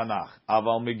of Tanakh.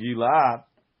 Aval Megillah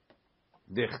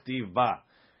dichtiv ba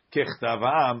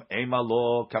kichtavam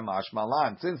emalo kamash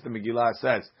malan. Since the Megillah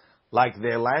says, like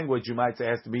their language, you might say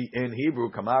has to be in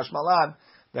Hebrew, kamash malan,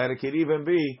 that it could even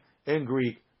be in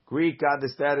Greek. Greek got the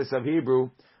status of Hebrew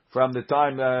from the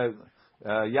time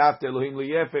Yaft Elohim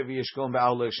liyefe v'yishkon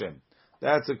ba'al Hashem.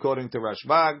 That's according to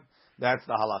Rashbag. That's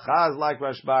the halachas like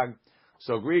Rashbag.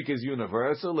 So Greek is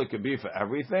universal; it could be for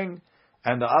everything.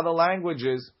 And the other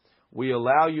languages, we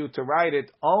allow you to write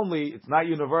it only. It's not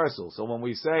universal. So when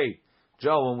we say,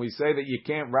 Joe, when we say that you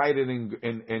can't write it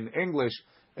in English,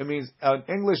 it means an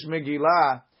English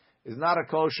Megillah is not a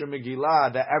kosher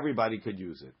Megillah that everybody could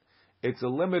use it. It's a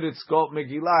limited scope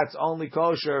Megillah. It's only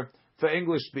kosher for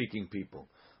English-speaking people.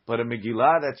 But a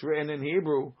Megillah that's written in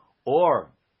Hebrew,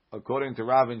 or, according to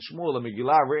Rav and Shmuel, a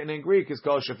Megillah written in Greek is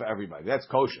kosher for everybody. That's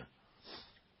kosher.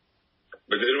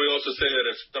 But didn't we also say that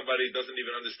if somebody doesn't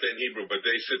even understand Hebrew, but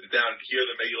they sit down and hear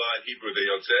the Megillah in Hebrew, they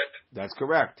yotzeh? That's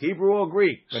correct. Hebrew or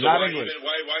Greek, but so not why English.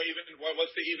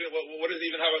 What's the even? What does it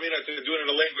even have? I mean, to do it in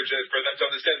a language for them to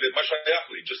understand it.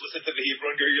 Mashayachli, just listen to the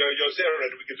Hebrew and your yotzeh,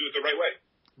 and we can do it the right way.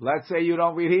 Let's say you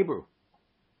don't read Hebrew.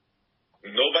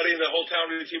 Nobody in the whole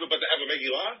town reads Hebrew, but they have a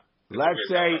Megillah.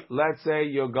 Let's say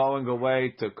you're going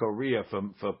away to Korea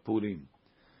for Purim.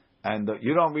 And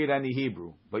you don't read any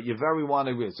Hebrew, but you very want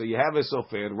to read. So you have a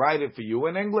sofer, write it for you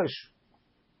in English.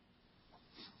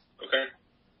 Okay.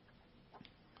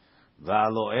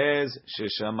 V'aloez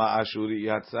sheshama ashuri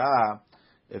yatsa.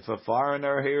 If a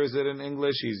foreigner hears it in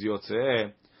English, he's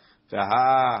yotzeh.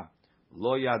 V'ha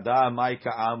lo yada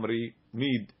maika amri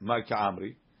mid maika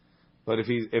amri. But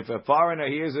if a foreigner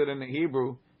hears it in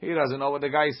Hebrew, he doesn't know what the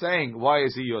guy is saying. Why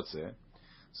is he yotzeh?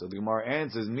 So the Gemara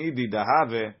answers, Midi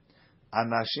dahave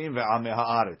anashim ve'ameh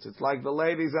haaretz. It's like the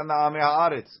ladies and the ameh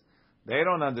haaretz. They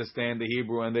don't understand the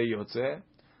Hebrew and they yotzeh.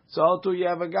 So too you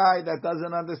have a guy that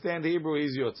doesn't understand Hebrew,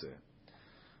 he's yotzeh.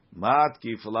 Mat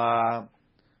kifla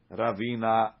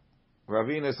Ravina.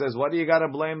 Ravina says, what do you got to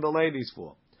blame the ladies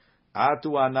for?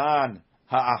 Atu anan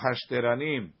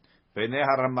ha'achashteranim b'nei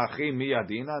haramachim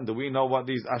miyadina. Do we know what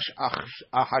these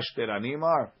ahashteranim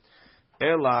are?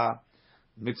 Ela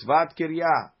mitzvat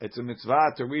kiryah. It's a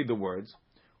mitzvah to read the words.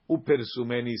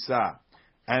 Upirsume nisa.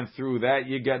 And through that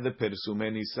you get the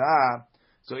pirsume nisa.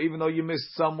 So even though you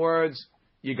missed some words,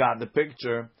 you got the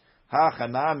picture.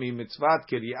 Ha-chanami mitzvat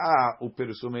kiryah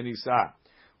upirsume nisa.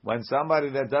 When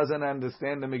somebody that doesn't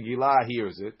understand the Megillah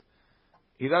hears it,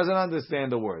 he doesn't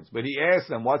understand the words, but he asks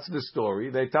them, what's the story?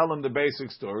 They tell him the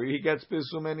basic story. He gets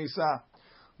pirsume nisa.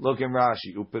 Look in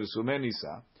Rashi. Upirsume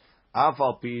nisa.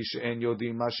 Afal pi she'en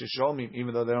yodim ma sheshomim.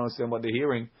 Even though they don't understand what they're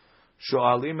hearing,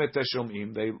 sho'alim et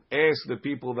hashomim. They ask the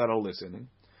people that are listening.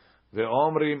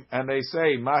 Ve'omrim, and they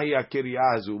say, Mahi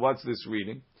ha-kiryah hazu. What's this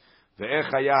reading?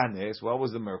 Ve'ech hayah nes. What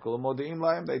was the miracle? Modi'im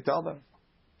lahem. They tell them.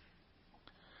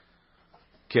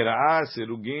 Kira'ah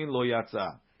sirugin lo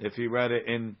yatsa. If he read it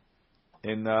in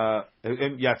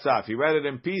yatsa, if he read it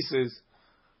in pieces,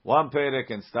 one perek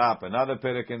can stop, another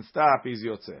perek can stop, he's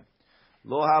yotzeh.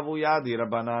 Lo havu yadi,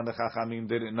 Rabbanan, the Chachamim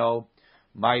didn't know,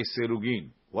 my sirugin.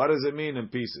 What does it mean in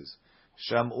pieces?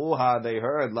 Sham'uha, they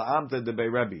heard, la'amta de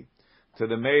Rebbe. To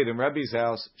the maid in Rebbe's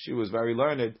house, she was very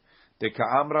learned. De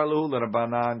ka'amra luhu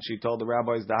Rabbanan, she told the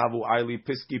rabbis, dahavu aili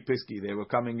piski. They were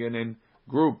coming in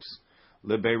groups.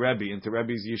 Lebe Rebbe, into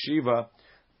Rebbe's yeshiva.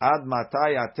 Ad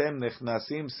matai atem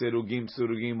nechnasim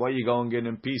sirugim. Why are you going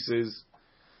in pieces?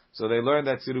 So they learned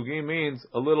that sirugim means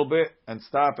a little bit and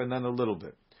stop and then a little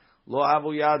bit. Lo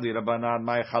avu yadi Rabbanan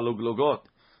mai haluglogot.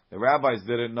 The rabbis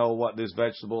didn't know what this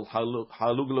vegetable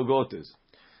haluglogot is.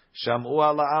 Shamu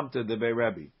ala amte de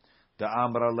Rebbe. Da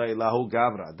amra le lahu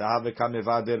gavra. Da have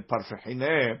kamevader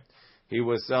parfehine. He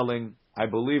was selling, I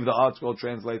believe the article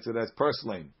translates it as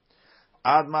purslane.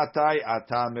 Ad matai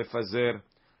ata mefazer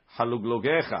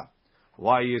haluglogecha.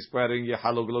 Why are you spreading your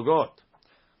haluglogot?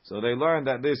 So they learned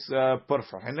that this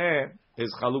parfehine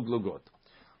is haluglogot.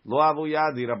 Lo avu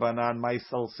yadi Rabbanan mai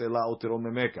salsela utro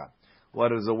memeka. What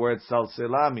does the word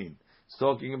salsela mean? It's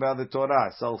talking about the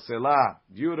Torah. Salsela,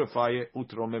 beautify it,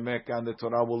 utro memeka, and the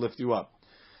Torah will lift you up.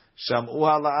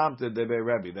 Sham'uha la'amte de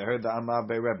Rebbe. They heard the Amar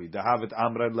be Rebbe. Dahavet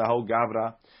amred laho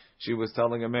gavra. She was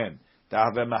telling a man,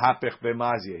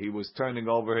 He was turning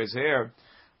over his hair.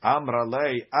 Amra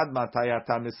lei ad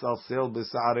matayata misalsil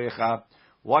b'sa'arecha.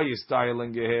 Why are you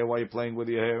styling your hair? Why are you playing with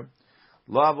your hair?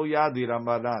 Lo avu yadi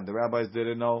Ramadan. The rabbis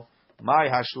didn't know. My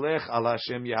hashlech al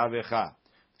Hashem yahavecha.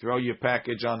 Throw your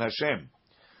package on Hashem.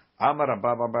 Amar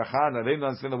Baba Barchana. They didn't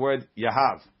understand the word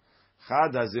yahav.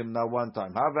 Chad azimna one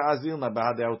time. Hava azilna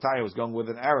b'hadei utai. I was going with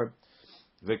an Arab.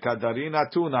 V'kadarina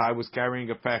tuna. I was carrying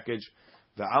a package.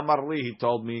 The Amar li. He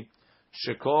told me.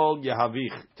 Shekol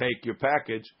yahavich. Take your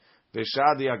package.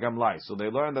 V'shadi agamlai. So they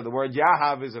learned that the word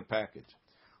yahav is a package.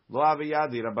 Lo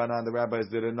aviyadi Rabbanan. The rabbis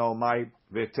didn't know. My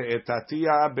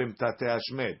v'te'etatia b'mtate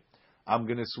hashmed. I'm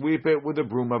going to sweep it with a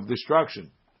broom of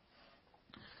destruction.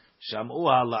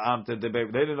 Shamuha la'am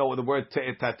tedebei. They didn't know what the word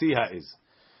te'etatia is.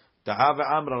 Tahava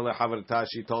amra lechaverta.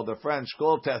 She told her friend,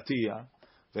 "Shkol te'atia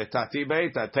ve'tati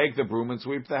beita." Take the broom and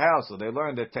sweep the house. So they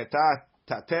learned that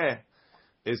tate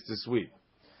is to sweep.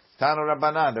 Tanu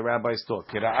Rabbanan. The rabbis taught.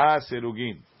 Kira'ah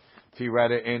sirugin. If he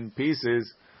read it in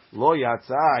pieces, lo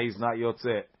yatsa. He's not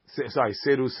yotze. Sorry,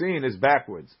 sirusin is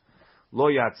backwards. Lo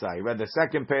yatsa. He read the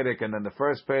second perek and then the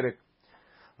first perek.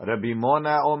 Rabbi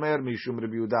Mona Omer Mishum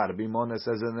Rabbi Yehuda. Rabbi Mona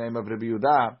says in the name of Rabbi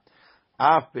Yehuda,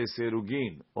 Af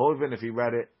Beserugin. Even if he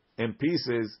read it in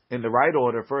pieces, in the right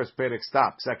order, first perek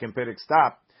stop, second perek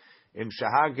stop. Im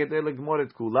Shahag Gedei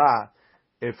Legmoret Kula.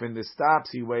 If in the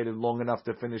stops he waited long enough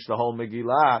to finish the whole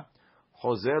Megillah,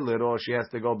 Chozel Lerosh, he has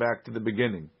to go back to the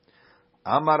beginning.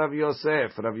 Amar Rav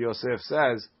Yosef. Rav Yosef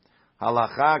says,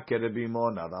 Halacha ke Rabbi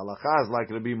Mona. The halacha is like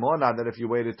Rabbi Mona, that if you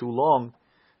waited too long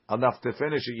enough to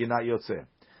finish it, you're not Yotzeh.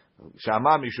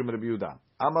 Shama mishum Rabbi Yehuda.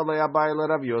 Amalei Abaye le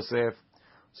Rav Yosef.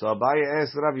 So Abaye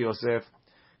asked Rav Yosef,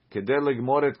 Kedei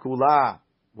legmoret kula.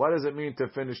 What does it mean to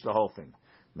finish the whole thing?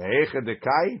 Me'echa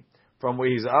dekai, from where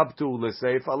he's up to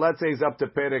l'seifa. Let's say he's up to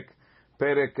perek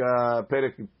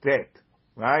tet,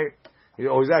 right?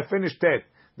 He's at finished tet.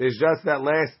 There's just that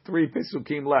last 3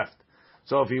 pesukim left.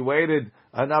 So if he waited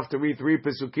enough to read 3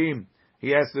 pesukim, he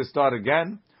has to start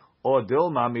again. Or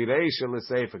dilma mireisha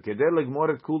l'seifa. Kedei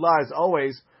legmoret kula is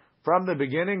always from the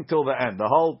beginning till the end, the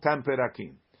whole 10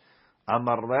 perakim.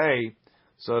 Amarlei,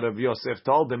 so Rav Yosef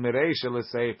told him, Mireisha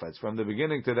l'seifa, it's from the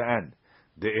beginning to the end.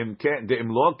 De'im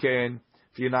lo ken,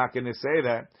 if you're not going to say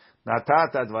that,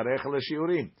 natata dvarecha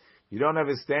l'shiurim. You don't have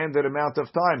a standard amount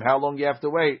of time, how long you have to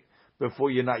wait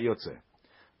before you're not yotzeh.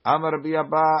 Amar Rabbi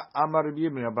Abba, Amar Rabbi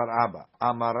Yirmiyah bar Abba,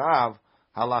 Amar Rav,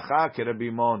 halacha ke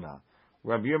Rabbi Mona.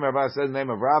 Rabbi Yirmiyah says the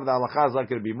name of Rav, the halacha is like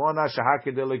Rabbi Mona, shahak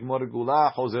kedei legmor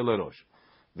gula, chozel lerosh.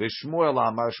 V'Shmuel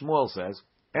Amar, Shmuel says,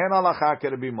 En halacha ke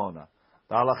Rabbi Mona.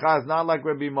 The halacha is not like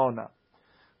Rabbi Mona.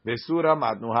 V'Surah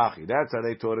matnu hachi. That's how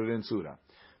they taught it in Surah.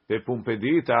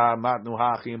 V'Pumpedita matnu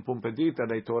hachi. In Pumpedita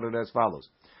they taught it as follows.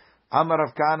 Amar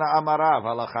Rav Kana Amar Rav,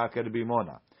 halacha ke Rabbi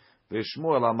Mona.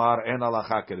 V'Shmuel Amar, En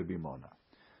halacha ke Rabbi Mona.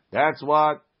 That's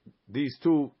what these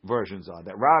two versions are.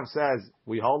 That Rav says,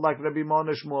 we hold like Rabbi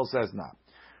Mona, Shmuel says not.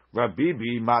 Rabbi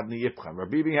Bibi matni ipcha.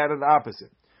 Rabbi Bibi had it the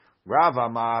opposite. Rav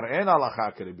Amar en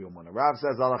halacha ke Rabbi Mona. Rav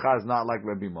says halacha is not like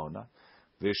Rabbi Mona.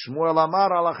 V'Shmuel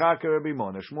Amar halacha ke Rabbi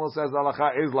Mona. Shmuel says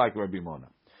halacha is like Rabbi Mona.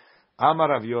 Amar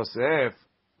Rav Yosef.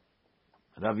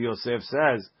 Rav Yosef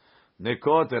says,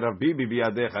 Nekot Rav Bibi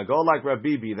biyadecha. Go like Rav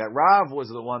Bibi. That Rav was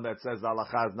the one that says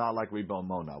halacha is not like Rabbi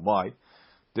Mona. Why?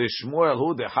 The Shmuel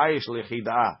hu de hayish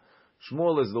lechidah.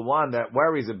 Shmuel is the one that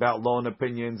worries about lone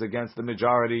opinions against the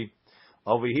majority.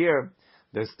 Over here,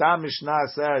 the Stam Mishnah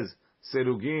says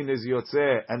Sirugin is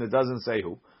Yotzeh, and it doesn't say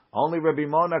who. Only Rabbi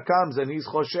Mona comes and he's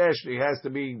Choshesh. He has to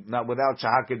be not without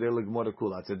Shahak Kedei Legmor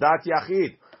Kula. It's a Dat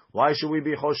Yachid. Why should we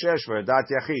be Choshesh for a Dat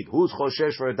Yachid? Who's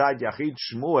Choshesh for a Dat Yachid?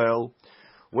 Shmuel.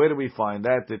 Where do we find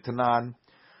that? The Tanan.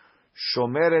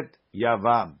 Shomeret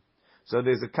Yavam. So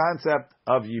there's a concept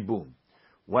of Yibum.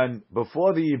 When,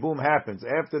 before the Yibum happens,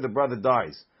 after the brother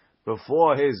dies,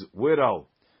 before his widow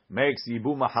makes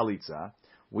Yibum Halitza,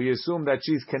 we assume that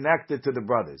she's connected to the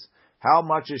brothers. How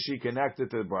much is she connected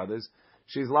to the brothers?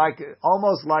 She's like,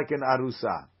 almost like an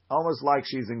arusa, almost like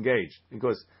she's engaged,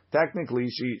 because technically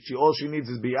she all she needs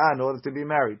is biyah in order to be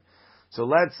married. So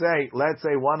let's say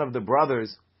one of the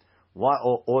brothers,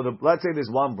 let's say there's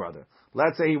one brother.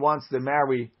 Let's say he wants to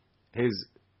marry his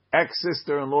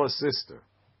ex-sister-in-law's sister.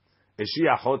 Is she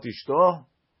achot ishto?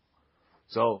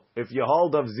 So if you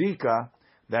hold of Zika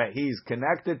that he's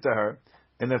connected to her,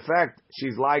 in effect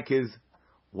she's like his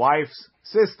wife's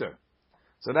sister.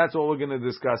 So that's what we're going to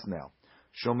discuss now.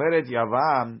 Shomeret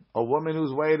Yavam, a woman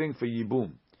who's waiting for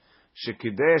Yibum.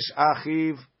 Shekidesh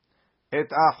Achiv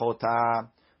et Achota.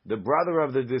 The brother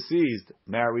of the deceased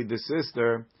married the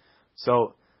sister.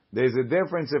 So there's a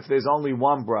difference if there's only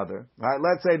one brother. Right?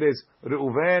 Let's say there's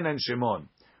Reuven and Shimon.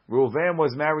 Reuven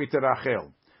was married to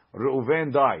Rachel.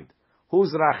 Reuven died.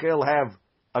 Who's Rachel have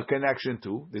a connection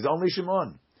to? There's only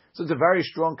Shimon. So it's a very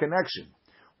strong connection.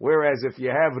 Whereas if you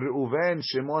have Reuven,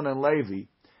 Shimon, and Levi,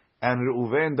 and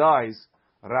Reuven dies,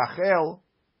 Rachel,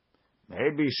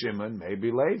 maybe Shimon,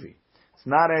 maybe Levi. It's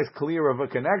not as clear of a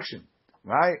connection,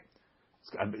 right?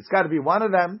 It's got to be one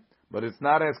of them, but it's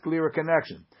not as clear a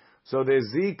connection. So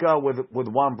there's Zika with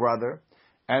one brother,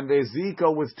 and there's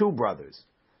Zika with two brothers.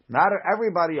 Not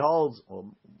everybody holds,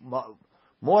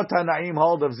 more Tanaim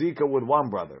hold of Zika with one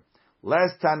brother.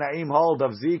 Less Tanaim hold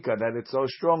of Zika that it's so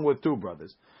strong with two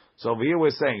brothers. So here we're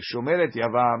saying, Shomeret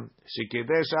Yavam,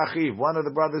 Shikedesh Achiv, one of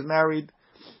the brothers married,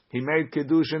 he made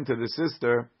Kedushin to the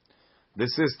sister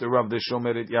of the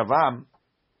Shomeret Yavam.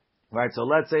 Right, so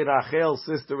let's say Rachel's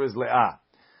sister is Leah.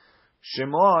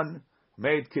 Shimon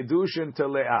made Kedushin to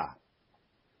Leah,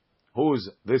 who's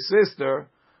the sister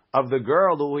of the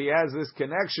girl who he has this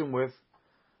connection with,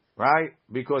 right?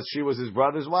 Because she was his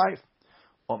brother's wife.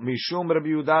 Mishum Rabbi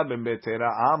Yehuda ben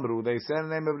Betera Amru, they said the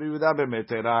name of Rabbi Yehuda ben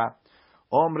Betera.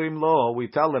 Omrim lo, we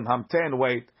tell them, Hamten,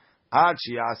 wait. Ad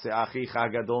shi'ase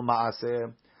achicha gadol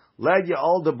ma'aseh. Let your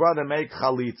older brother make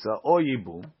chalitza or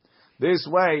yibum. This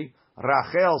way,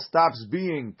 Rachel stops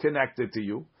being connected to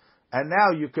you, and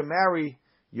now you can marry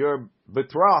your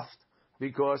betrothed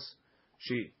because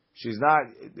she's not,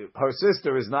 her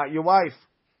sister is not your wife.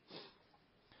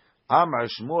 Amar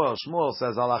Shmuel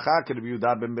says Halacha Rabbi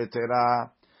Yehuda ben Betera,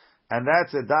 and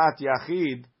that's a dat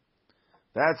yachid.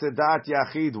 That's a dat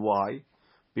yachid. Why?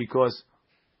 Because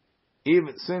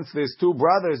even since there's two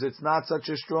brothers, it's not such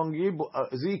a strong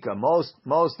zika.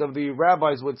 Most of the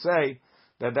rabbis would say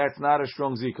that that's not a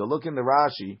strong zika. Look in the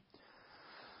Rashi.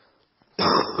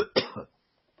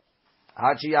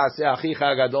 Hachi yaseh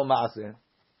achicha gadol ma'aseh.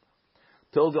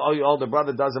 Till the older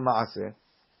brother does a ma'aseh.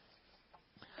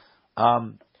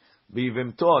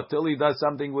 Bivimto, till he does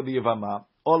something with the yivama.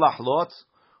 Or lachlot,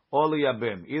 or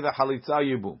liyabim. Either halitza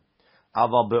yibum.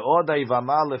 Aval be'oda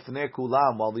yivama lefnei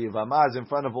kulam. While the yivama is in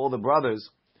front of all the brothers.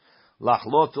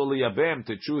 Lachlot or liyabim,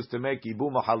 to choose to make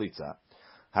yibum or halitza.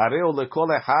 Hareu lekol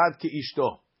echad ki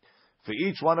ishto. For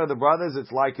each one of the brothers,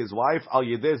 it's like his wife, al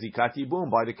yedeh zikat yibum,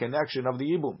 by the connection of the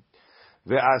yibum.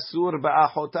 Ve'asur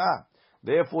ba'achota.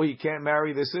 Therefore, he can't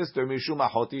marry the sister, mishum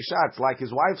achot isha. It's like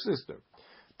his wife's sister.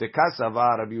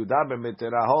 Tekasava Rabbi Yehuda ben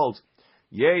Betera holds,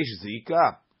 yesh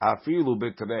zika, afilu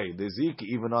betrei. The zika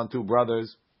even on two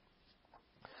brothers.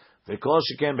 Ve'kol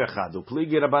sheken bechad.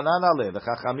 Upligi Rabbanan aleh. The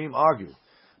Chachamim argue.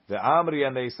 The Amri,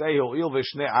 and they say, ho'il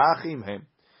v'shnei achim hem.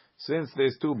 Since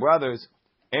there's two brothers,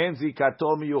 en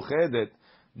zikato miyuchedet,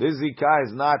 this zika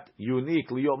is not unique.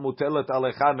 Liot mutelet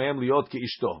alecha mehem liot ki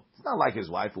ishto. It's not like his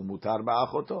wife who mutar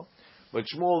ba'achoto. But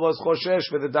Shmuel was choshesh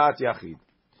for the dat yachid.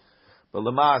 But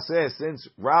Lama says, since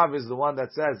Rav is the one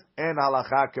that says en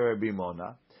halacha keRabbi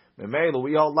Mona, Memela,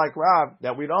 we hold like Rav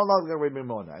that we don't like Rabbi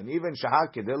Mona, and even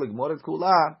shahak kedel gmoret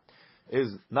kula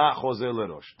is not chozel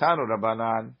lerosh. Tanu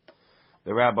Rabbanan,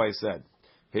 the rabbi said,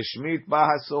 Hishmit ba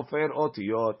hasofer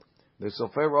otiyot. The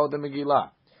sofer wrote the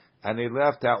Megillah, and he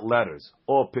left out letters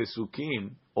or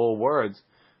pesukim or words.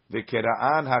 The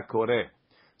keraan hakore.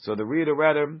 So the reader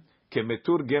read him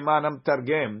kemetur gemanam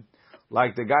targem.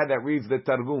 Like the guy that reads the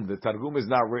Targum. The Targum is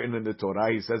not written in the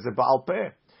Torah. He says it Ba'al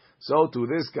Peh. So to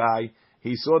this guy,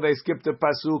 he saw they skipped the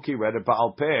Pasuk. He read it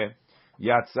Ba'al Peh.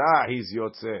 Yatzah, he's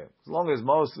Yotzeh. As long as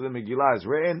most of the Megillah is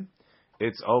written,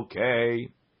 it's okay.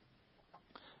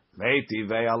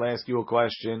 Meitive, I'll ask you a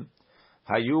question.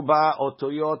 Hayuba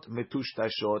otoyot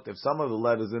metushtashot. If some of the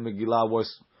letters in Megillah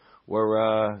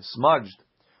were smudged,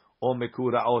 or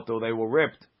mekura oto, they were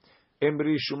ripped.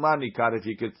 Imri shumani kad, if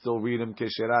you could still read them,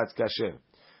 kesherat kasher.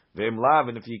 V'im lav,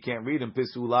 and if you can't read them,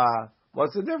 pisula.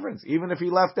 What's the difference? Even if he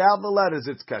left out the letters,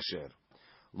 it's kasher.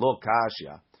 Lo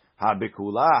kashya.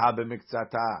 Habikula,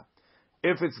 habimiktzata.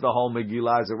 If it's the whole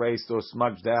Megillah is erased or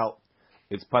smudged out,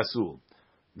 it's pasul.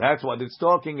 That's what it's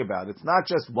talking about. It's not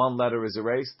just one letter is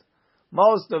erased.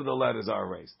 Most of the letters are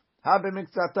erased.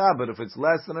 Habimiktzata, but if it's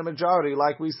less than a majority,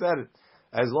 like we said,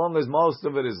 as long as most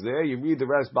of it is there, you read the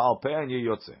rest Ba'al Peh and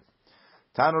you're Yotzeh.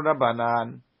 Tanu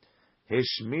Rabbanan,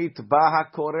 Hishmit Baha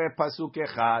Kore Pasuk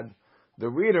Echad. The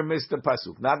reader missed the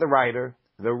pasuk, not the writer.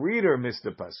 The reader missed the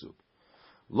pasuk.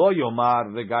 Lo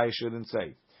Yomar, the guy shouldn't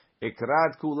say.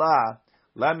 Ikrat Kula.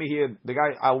 Let me hear the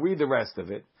guy. I'll read the rest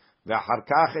of it.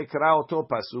 V'harkach ikra oto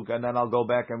pasuk, and then I'll go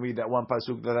back and read that one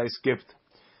pasuk that I skipped.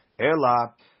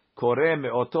 Ela Kore me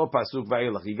oto pasuk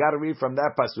va'ilach. You got to read from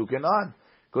that pasuk and on,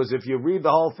 because if you read the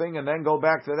whole thing and then go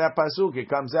back to that pasuk, it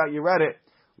comes out you read it.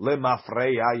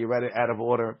 Lemafreya, you read it out of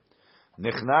order.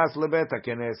 Nichnas lebet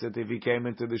haKnesset, if he came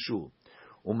into the shul.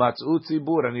 Umatzut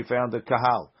tzibur, and he found the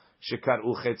kahal.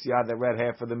 shekaru chetzia, that read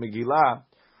half of the Megillah,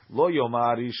 lo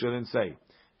yomar, he shouldn't say,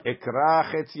 ekra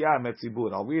chetzia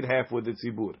metzibur, I'll read half with the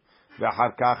tzibur,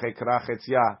 ve'achar kach ekra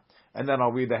chetzia, and then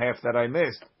I'll read the half that I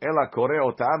missed. Ela kore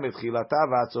ota mitchilata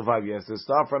v'atzovav. He has to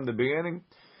start from the beginning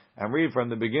and read from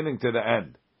the beginning to the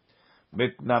end.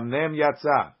 Mitnamnem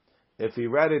yatsa. If he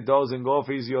read it dozing off,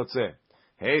 he's yotze.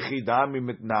 Hechi dami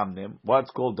mitnamnem.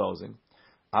 What's called dozing?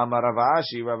 Amar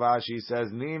Ravashi. Ravashi says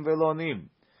nim velo nim.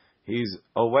 He's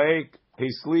awake.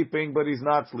 He's sleeping, but he's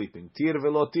not sleeping. Tir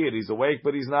velo tir. He's awake,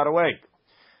 but he's not awake.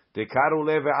 Tekaru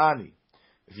leve'ani.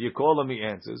 If you call him, he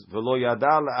answers. Velo yada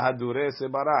lahadure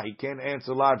sebara. He can't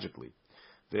answer logically.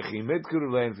 If you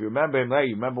remember him, hey,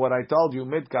 you remember what I told you?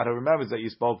 Midkar, he remembers that you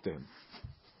spoke to him.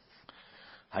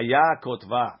 Haya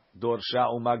kotva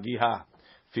dorsha umagiha.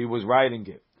 If he was writing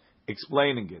it,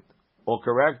 explaining it, or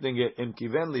correcting it in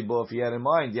kiven libo, if he had in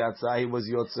mind, yatsa, he was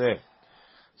yotze.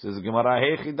 Says the Gemara,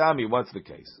 hey chidami, what's the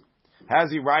case?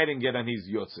 Has he writing it and he's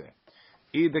yotze?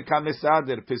 Ida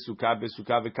kamisader pisuka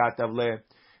besuka v'katav le.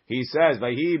 He says,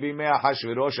 "Vayhi b'mei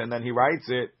Hashverosh," and then he writes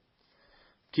it.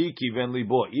 Ki kiven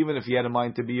libo. Even if he had in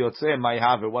mind to be yotzeh, might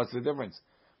have it. What's the difference?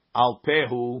 Al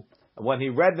pehu. When he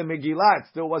read the Megillah, it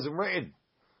still wasn't written.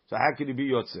 So how could he be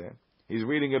yotzeh? He's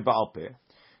reading it ba'al peh.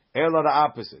 Ela the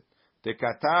opposite.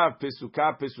 Tekatav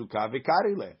pisuka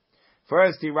v'karile.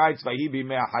 First he writes Vayhi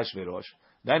b'mei Hashverosh.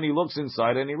 Then he looks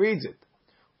inside and he reads it.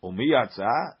 Umi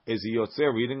yatsa, is he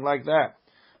yotzeh reading like that?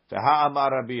 Teha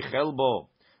amar Rabbi Chelbo.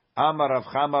 Amar Rav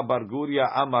Chama bar Guria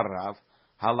Amar Rav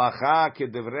Halacha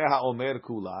kedevreha omer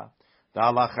kula. The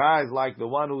halacha is like the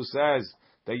one who says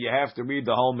that you have to read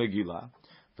the whole Megillah.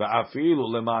 Va'afilu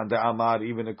leman de'amar,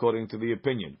 even according to the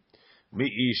opinion.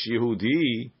 Mi'ish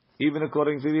Yehudi, even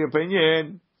according to the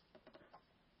opinion.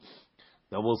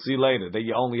 That we'll see later that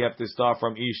you only have to start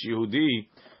from Ish Yehudi.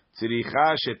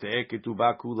 Tziricha shete'eh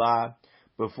ketubah kula.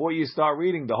 Before you start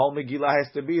reading, the whole Megillah has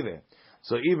to be there.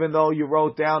 So even though you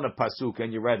wrote down a pasuk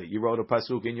and you read it,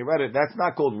 that's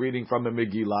not called reading from a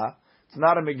Megillah. It's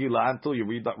not a Megillah until you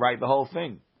write the whole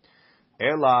thing.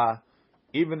 Ela,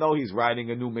 even though he's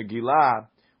writing a new Megillah,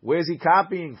 where's he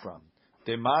copying from?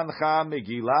 Temancha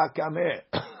Megillah kameh.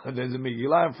 There's a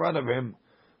Megillah in front of him.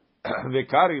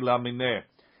 Vekari lamineh.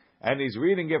 And he's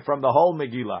reading it from the whole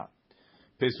Megillah.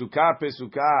 Pesuka,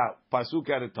 pasuk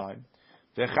at a time.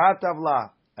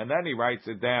 Vechatavla. And then he writes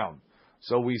it down.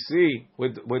 So we see,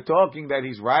 we're talking that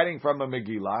he's writing from a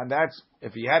Megillah, and that's,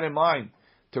 if he had in mind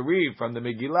to read from the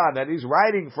Megillah that he's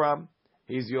writing from,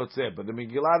 he's Yotzeh. But the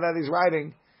Megillah that he's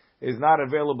writing is not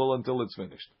available until it's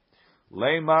finished.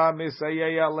 Lema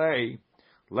misayeh alei.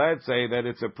 Let's say that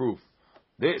it's a proof.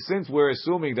 Since we're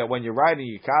assuming that when you're writing,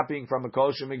 you're copying from a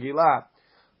kosher Megillah,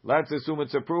 let's assume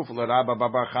it's a proof. L'Rabba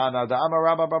bar Chana, the Amar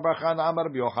Rabba bar Chana, Amar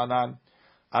Rabbi Yochanan.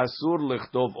 Asur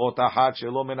lichtov otachat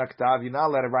shelo min haktav. You're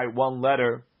not let it write one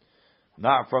letter,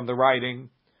 not from the writing,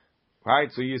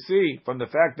 right? So you see, from the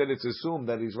fact that it's assumed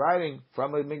that he's writing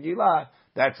from a Megillah,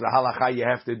 that's the halacha. You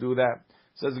have to do that.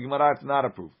 Says the Gemara, it's not a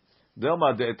proof.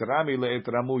 Dilma de'etrami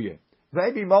le'etramuye.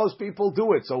 Maybe most people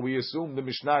do it, so we assume the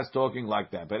Mishnah is talking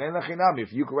like that. But in the Chinam,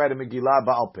 if you could write a Megillah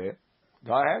ba'al peh,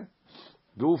 go ahead.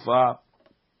 Gufa.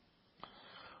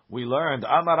 We learned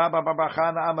Amar Rabba bar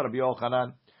Chana, Amar Rabbi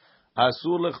Yochanan.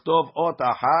 Asur lichtov ot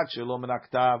achat shelo min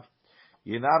haktav.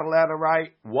 You're not allowed to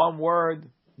write one word,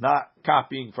 not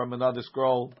copying from another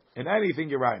scroll, in anything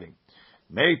you're writing.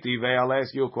 Meitiv, I'll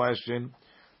ask you a question.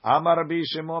 Amar Rabbi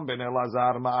Shimon ben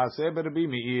Elazar ma'aseh Rabbi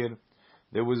Meir.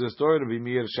 There was a story of Rabbi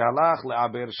Meir, Shalach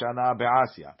le'aber shana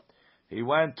be'Asya. He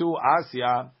went to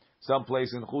Asya,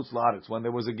 someplace in Chutz La'aretz, when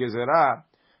there was a gezerah,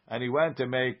 and he went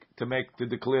to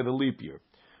declare the leap year.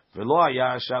 V'lo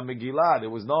haya sham Megillah. There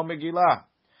was no Megillah.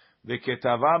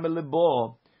 V'ketava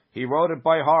melebo, he wrote it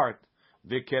by heart.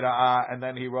 V'kera'a, and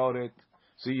then he wrote it.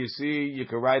 So you see, you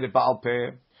can write it ba'al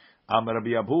peh. Amar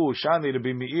Rabbi Abu, Shani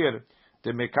Rabbi Meir,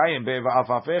 Temekayim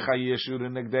be'va'afafecha yeshur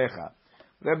negdecha.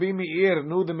 Rabbi Meir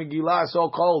knew the Megillah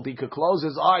so cold, he could close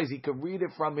his eyes, he could read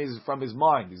it from his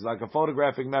mind. He's like a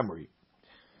photographic memory.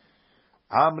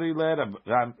 Amri le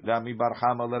Rami bar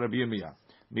Chama le Rabbi Yirmiyah.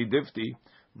 Midifti,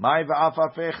 Mai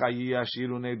va'afafecha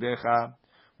yeshiru negdecha.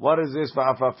 What is this?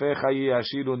 Va'afafecha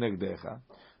yashiru negdecha.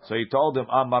 So he told him,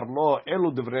 Amar lo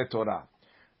elu divrei Torah.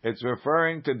 It's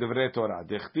referring to divrei Torah.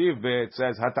 Dichtiv be, it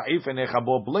says, Hata'if enecha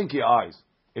bo, blink your eyes.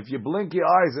 If you blink your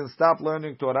eyes and stop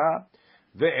learning Torah,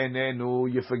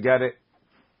 ve'enenu, you forget it.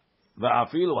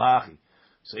 Va'afilu hachi.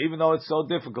 So even though it's so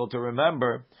difficult to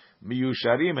remember,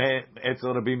 miyusharim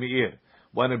etzel Rabbi Meir.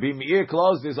 When Rabbi Meir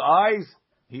closed his eyes,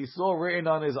 he saw written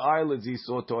on his eyelids, he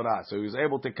saw Torah. So he was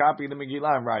able to copy the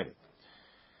Megillah and write it.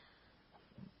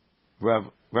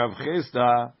 Rav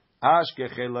Chisda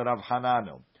Ashkechel Rav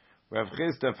Hananel. Rav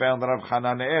Chisda found Rav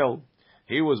Hananel.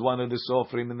 He was one of the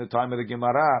Sofrim in the time of the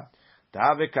Gemara.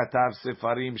 Tave katav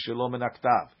sefarim shelo min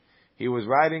haktav. He was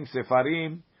writing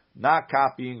sefarim, not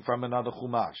copying from another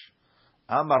chumash.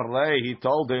 Amar lei, he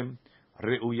told him,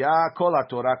 Re'uya kol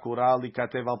haTorah kura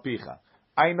likatev al picha.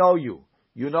 I know you.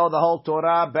 You know the whole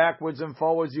Torah backwards and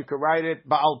forwards. You can write it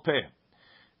ba'al peh.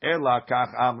 Ela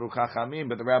kach amru chachamim.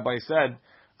 But the rabbi said,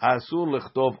 Asur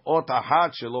lichtov ot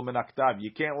ahad shelo min haktav.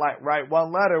 You can't write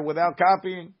one letter without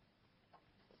copying.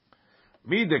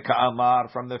 Mide ka'amar,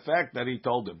 from the fact that he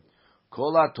told him,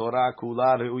 Kol haTorah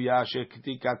kula re'uya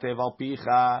shekitikatev al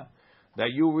picha,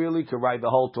 that you really could write the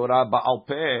whole Torah ba'al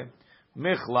peh.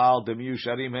 Michlal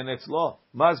demiyusharim henetzlo.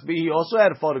 Must be he also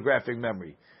had photographic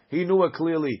memory. He knew it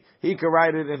clearly. He could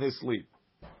write it in his sleep.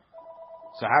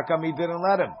 So how come he didn't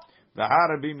let him? The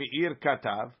Rabbi Meir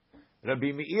katav.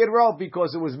 Rabbi Meir wrote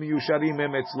because it was miyusharim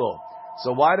henetzlo.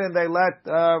 So why didn't they let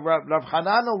Rav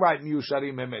Hananel write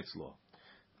miyusharim henetzlo?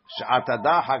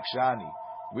 Sha'atada hakshani.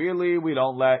 Really, we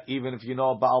don't let, even if you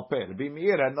know Baal Peh. Rabbi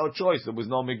Meir had no choice. There was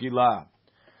no Megillah.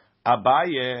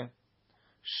 Abaye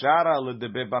Shara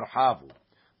l'debe Barhavu.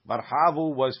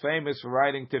 Barhavu was famous for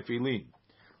writing tefillin.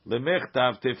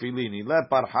 Lemichtav tefillin. He let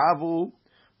Barhavu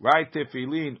write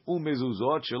tefillin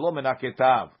umezuzot shelo min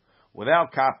haketav,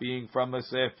 without copying from a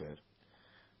sefer.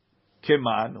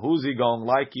 Kiman, who's he going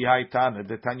like? Haitana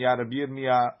de Tanya Rabbi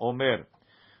Yirmiyah Omer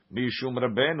Mishum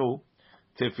Rabenu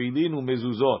tefillin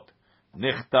umezuzot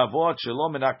nechtavot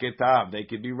shelo min haketav. They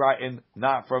could be written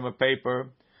not from a paper.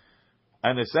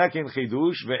 And the second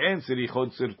chidush, ve'en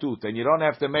sirichot sirtut, and you don't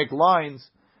have to make lines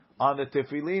on the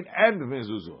tefillin and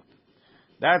mezuzot.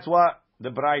 That's what the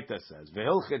Braita says.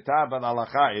 Ve'hilchetab and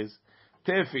halacha is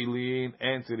tefillin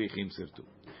and sirichim sirtut.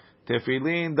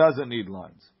 Tefillin doesn't need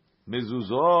lines.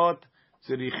 Mezuzot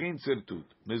sirichin sirtut.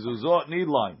 Mezuzot need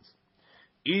lines.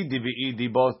 Idi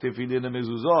ve'idi both tefillin and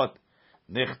mezuzot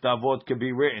nechtavot can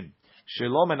be written.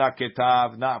 Shelom and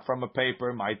haketav, not from a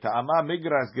paper. Ma'itama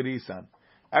migras grisan.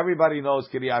 Everybody knows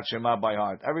Kiryat Shema by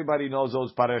heart. Everybody knows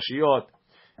those parashiyot.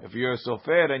 If you're a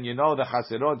sofer and you know the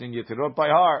Chaserot and Yetirot by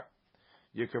heart,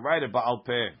 you can write it ba'al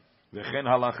peh. V'chen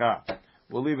halacha.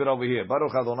 We'll leave it over here.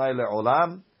 Baruch Adonai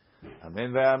le'olam.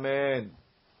 Amen ve'amen.